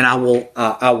I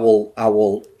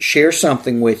will share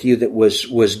something with you that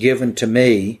was given to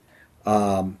me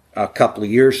a couple of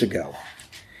years ago.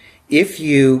 If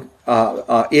you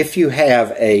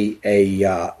have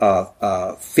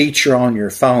a feature on your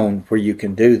phone where you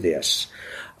can do this,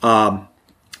 for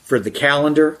the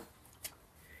calendar,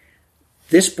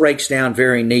 this breaks down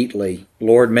very neatly.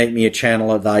 Lord, make me a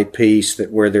channel of thy peace,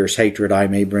 that where there's hatred I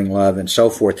may bring love, and so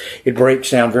forth. It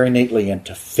breaks down very neatly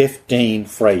into 15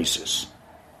 phrases,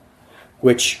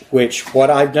 which what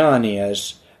I've done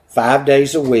is 5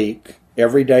 days a week,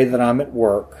 every day that I'm at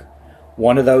work,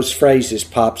 one of those phrases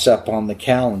pops up on the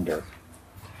calendar,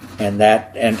 and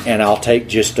I'll take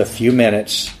just a few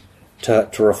minutes to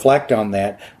reflect on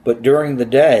that. But during the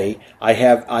day, I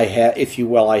have, if you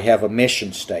will, I have a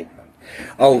mission statement.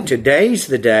 Oh, today's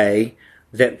the day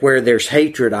that where there's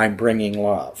hatred, I'm bringing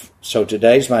love. So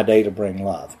today's my day to bring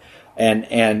love, and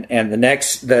the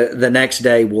next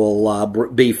day will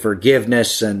be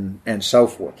forgiveness and so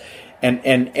forth.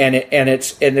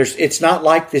 It's not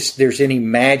like this. There's any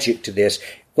magic to this.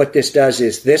 What this does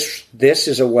is this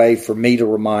is a way for me to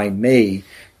remind me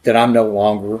that I'm no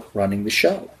longer running the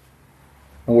show.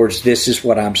 In other words, this is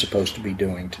what I'm supposed to be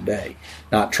doing today,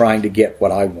 not trying to get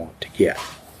what I want to get.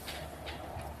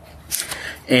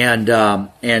 And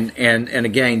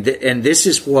again, this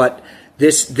is what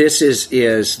this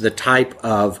is the type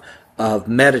of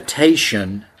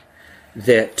meditation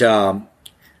that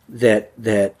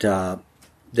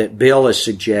Bill is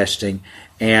suggesting,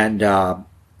 and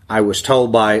I was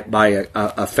told by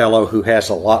a fellow who has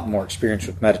a lot more experience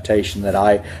with meditation than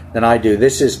I do.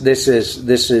 This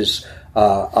is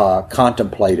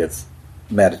contemplative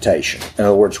meditation. In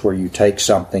other words, where you take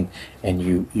something and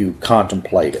you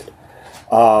contemplate it.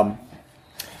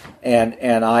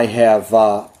 And I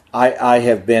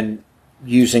have been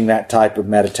using that type of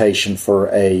meditation for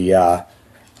a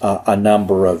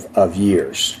number of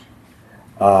years.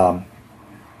 And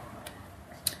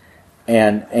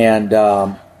I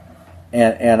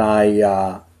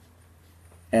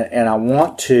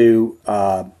want to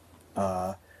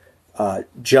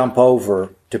jump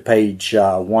over to page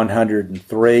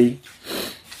 103.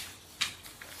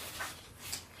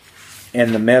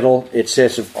 In the middle, it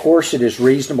says, "Of course, it is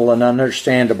reasonable and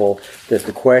understandable that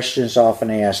the question is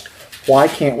often asked, why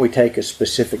can't we take a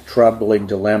specific troubling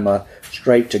dilemma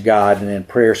straight to God and in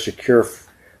prayer secure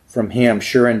from Him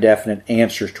sure and definite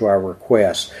answers to our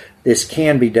requests? This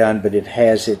can be done, but it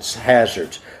has its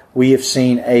hazards. We have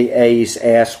seen AAs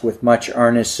ask with much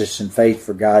earnestness and faith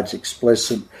for God's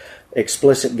explicit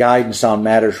guidance on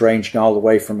matters ranging all the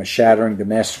way from a shattering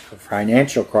domestic or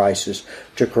financial crisis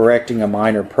to correcting a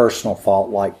minor personal fault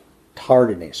like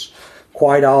tardiness.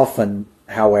 Quite often,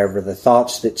 however, the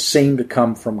thoughts that seem to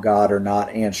come from God are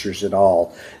not answers at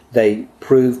all. They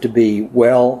prove to be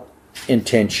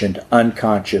well-intentioned,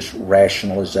 unconscious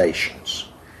rationalizations."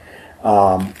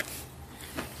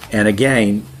 And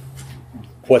again,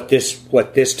 what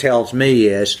this tells me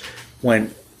is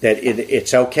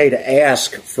it's okay to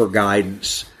ask for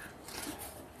guidance,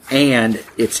 and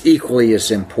it's equally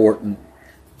as important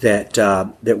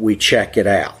that we check it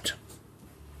out.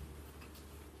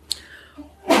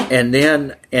 And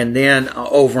then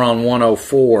over on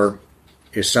 104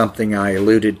 is something I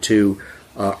alluded to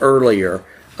earlier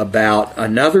about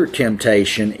another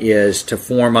temptation is to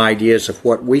form ideas of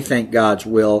what we think God's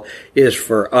will is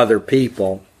for other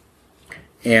people,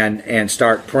 and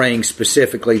start praying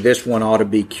specifically, this one ought to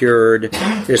be cured,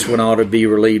 this one ought to be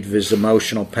relieved of his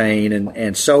emotional pain,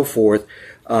 and so forth.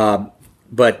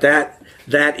 But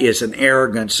that is an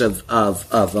arrogance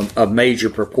of major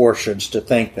proportions, to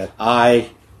think that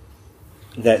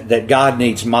that God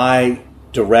needs my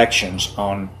directions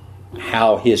on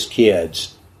how His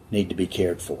kids need to be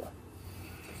cared for.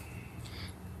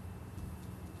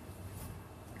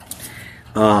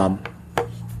 And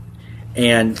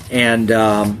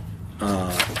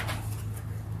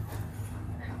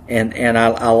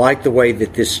I like the way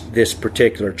that this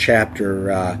particular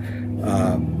chapter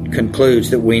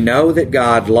concludes, that we know that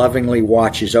God lovingly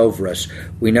watches over us.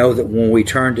 We know that when we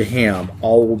turn to Him,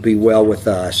 all will be well with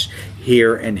us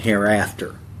here and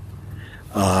hereafter.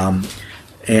 And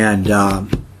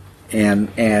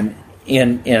in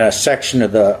a section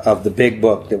of the big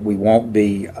book that we won't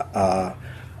be, I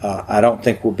don't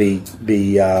think we'll be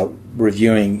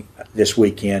reviewing this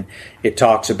weekend, it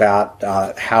talks about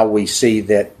how we see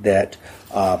that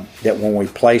when we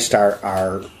placed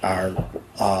our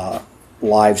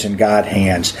lives in God's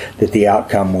hands, that the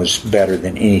outcome was better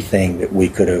than anything that we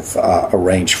could have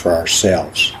arranged for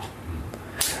ourselves.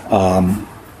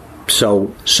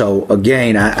 So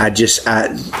again,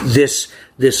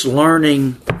 this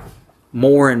learning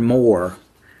more and more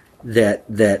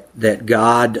that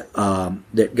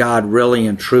God really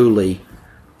and truly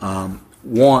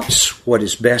wants what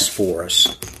is best for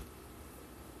us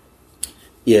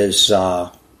is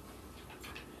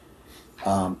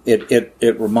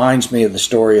it reminds me of the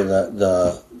story of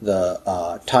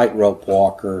the tightrope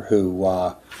walker who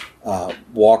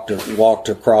walked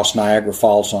across Niagara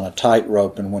Falls on a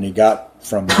tightrope, and when he got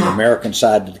from the American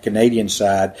side to the Canadian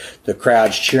side, the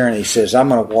crowd's cheering. He says, "I'm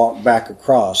going to walk back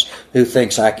across. Who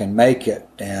thinks I can make it?"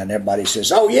 And everybody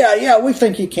says, "Oh, yeah, we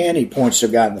think you can." He points to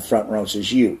the guy in the front row and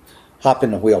says, "You, hop in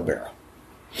the wheelbarrow."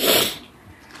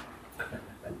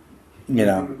 You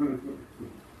know,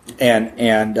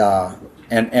 and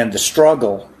the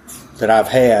struggle that I've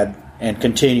had and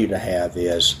continue to have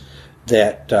is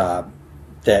that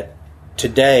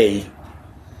today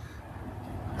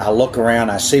I look around,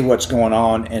 I see what's going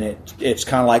on, and it's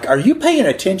kind of like, are you paying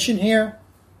attention here?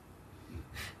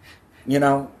 You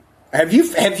know, have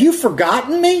you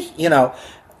forgotten me? You know,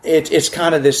 it's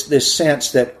kind of this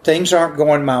sense that things aren't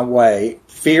going my way,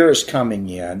 fear is coming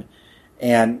in,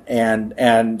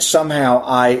 and somehow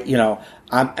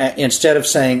I'm instead of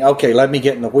saying, okay, let me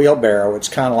get in the wheelbarrow, it's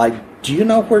kind of like, do you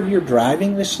know where you're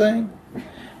driving this thing?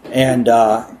 And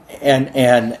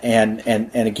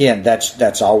again,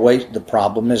 that's always the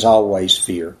problem. Is always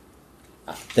fear.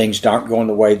 Things aren't going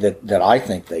the way that I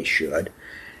think they should,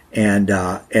 and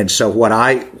so what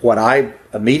I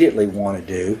immediately want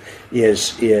to do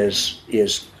is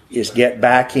get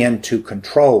back into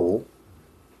control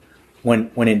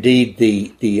when indeed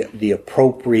the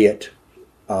appropriate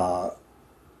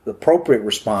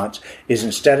response is,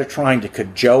 instead of trying to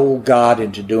cajole God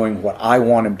into doing what I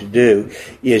want Him to do,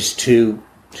 is to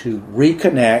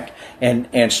reconnect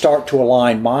and start to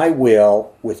align my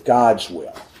will with God's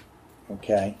will.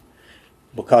 Okay?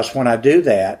 Because when I do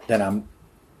that, then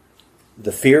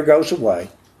the fear goes away.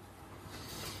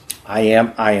 I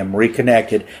am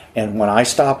reconnected, and when I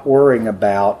stop worrying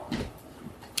about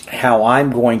how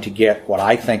I'm going to get what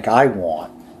I think I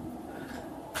want,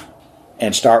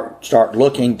 and start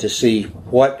looking to see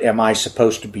what am I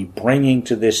supposed to be bringing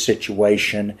to this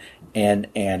situation and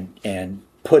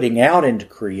putting out into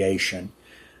creation,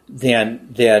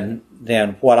 then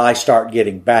what I start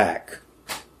getting back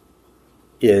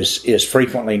is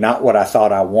frequently not what I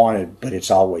thought I wanted, but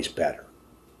it's always better.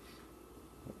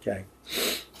 Okay,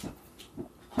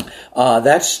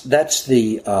 that's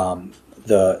the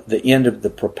end of the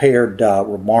prepared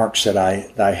remarks that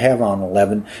I have on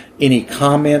 11. Any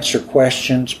comments or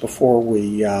questions before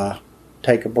we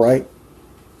take a break?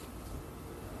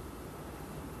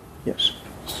 Yes.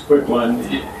 Just a quick one.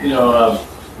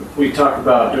 We talk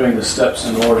about doing the steps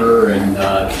in order and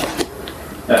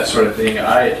that sort of thing.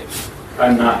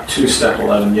 I'm not to step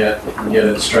 11 yet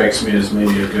it strikes me as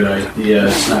maybe a good idea.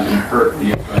 It's not going to hurt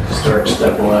me if I start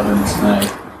step 11 tonight.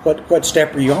 What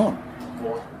step are you on?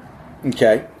 4.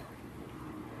 Okay.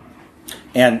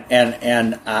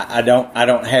 And I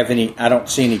don't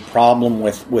see any problem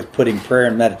with putting prayer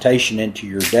and meditation into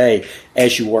your day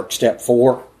as you work step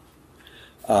 4.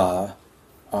 I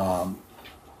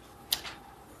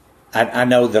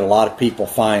know that a lot of people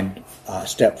find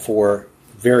step 4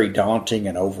 very daunting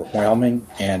and overwhelming,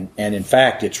 and in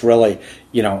fact, it's really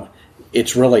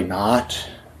not.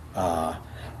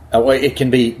 It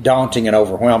can be daunting and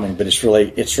overwhelming, but it's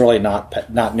really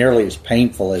not nearly as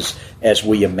painful as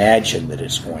we imagine that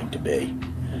it's going to be.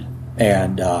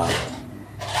 But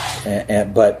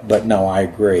no, I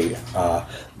agree.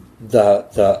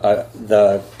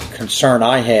 The concern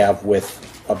I have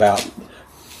about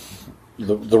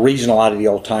the reason a lot of the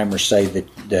old timers say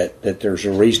that there's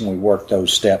a reason we work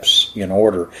those steps in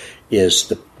order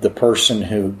is the person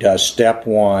who does step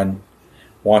 1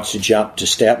 wants to jump to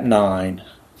step 9.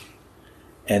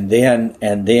 And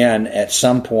then at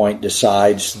some point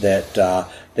decides that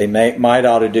they might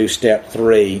ought to do step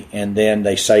 3, and then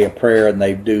they say a prayer and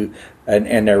they do,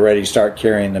 and they're ready to start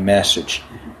carrying the message,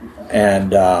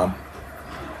 and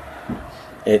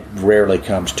it rarely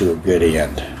comes to a good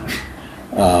end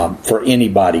for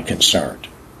anybody concerned.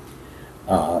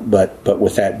 But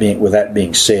with that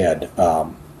being said,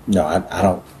 no, I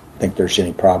don't think there's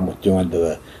any problem with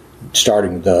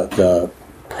starting the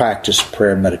practice of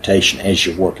prayer and meditation as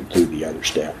you're working through the other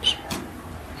steps.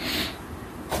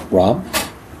 Rob?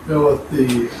 With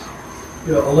the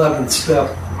 11th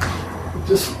step, I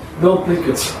just don't think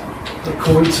it's a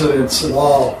coincidence at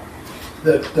all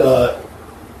that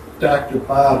Dr.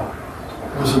 Bob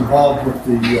was involved with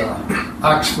the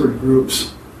Oxford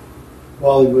groups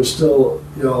while he was still,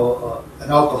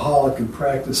 an alcoholic and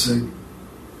practicing,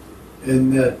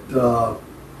 and that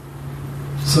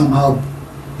somehow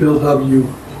Bill W.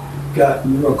 got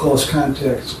in real close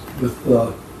contact with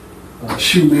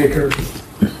Shoemaker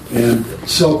and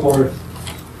Silkworth,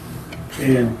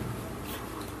 and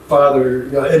Father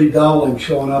Eddie Dowling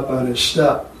showing up on his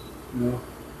step,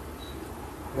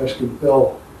 asking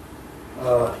Bill,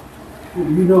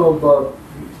 you know about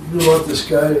this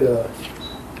guy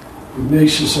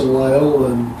Ignatius of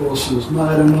Loyola? And Bill says, no,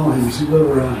 I don't know him. Does he live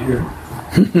around here?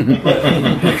 But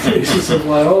Ignatius of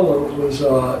Loyola was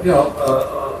a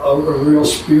real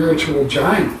spiritual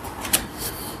giant,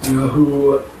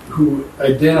 who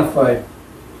identified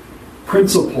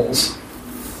principles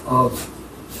of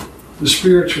the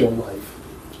spiritual life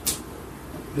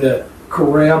that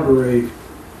corroborate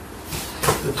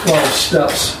the 12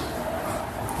 steps,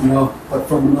 but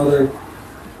from another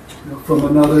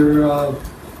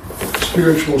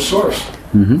spiritual source.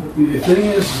 Mm-hmm. The thing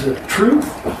is that truth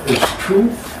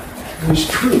is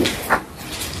truth,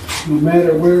 no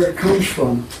matter where it comes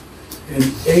from, and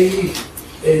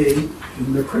and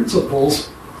the principles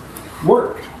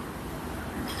work.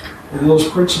 And those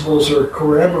principles are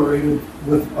corroborated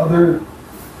with other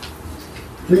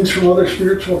things from other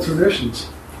spiritual traditions.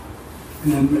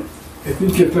 And I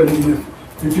think if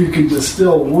you can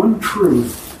distill one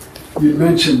truth, you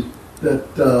mentioned that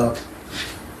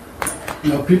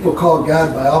people call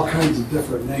God by all kinds of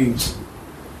different names,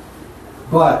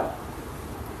 but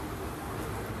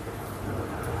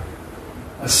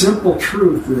a simple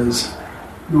truth is,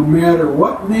 no matter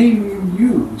what name you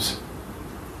use,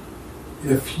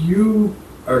 if you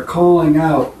are calling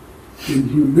out in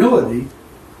humility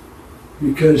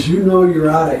because you know you're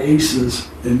out of aces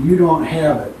and you don't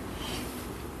have it,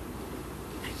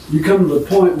 you come to the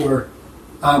point where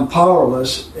I'm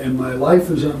powerless and my life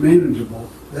is unmanageable.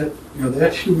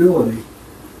 That's humility.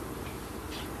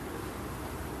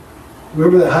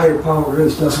 Whoever that higher power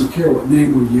is doesn't care what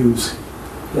name we use.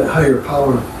 That higher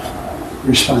power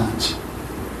responds.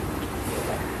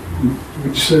 Would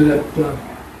you say that?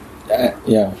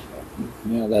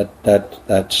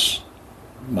 That's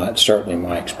certainly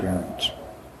my experience.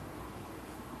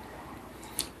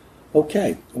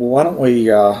 Okay, well, why don't we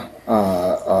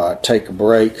take a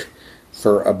break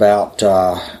for about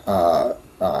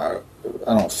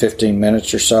 15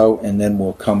 minutes or so, and then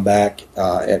we'll come back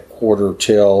at quarter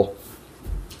till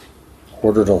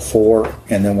 4,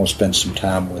 and then we'll spend some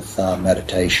time with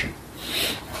meditation.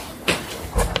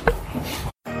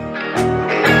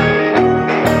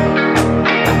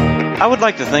 I would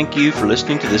like to thank you for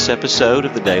listening to this episode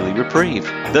of the Daily Reprieve,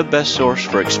 the best source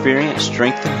for experience,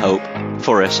 strength, and hope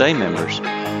for SA members.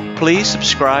 Please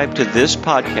subscribe to this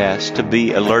podcast to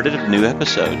be alerted of new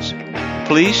episodes.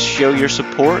 Please show your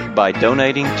support by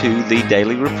donating to the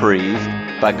Daily Reprieve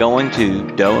by going to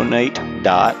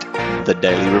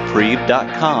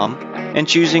donate.thedailyreprieve.com and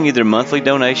choosing either monthly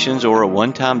donations or a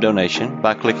one-time donation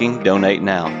by clicking Donate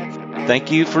Now.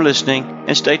 Thank you for listening,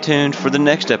 and stay tuned for the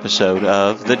next episode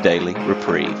of The Daily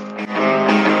Reprieve.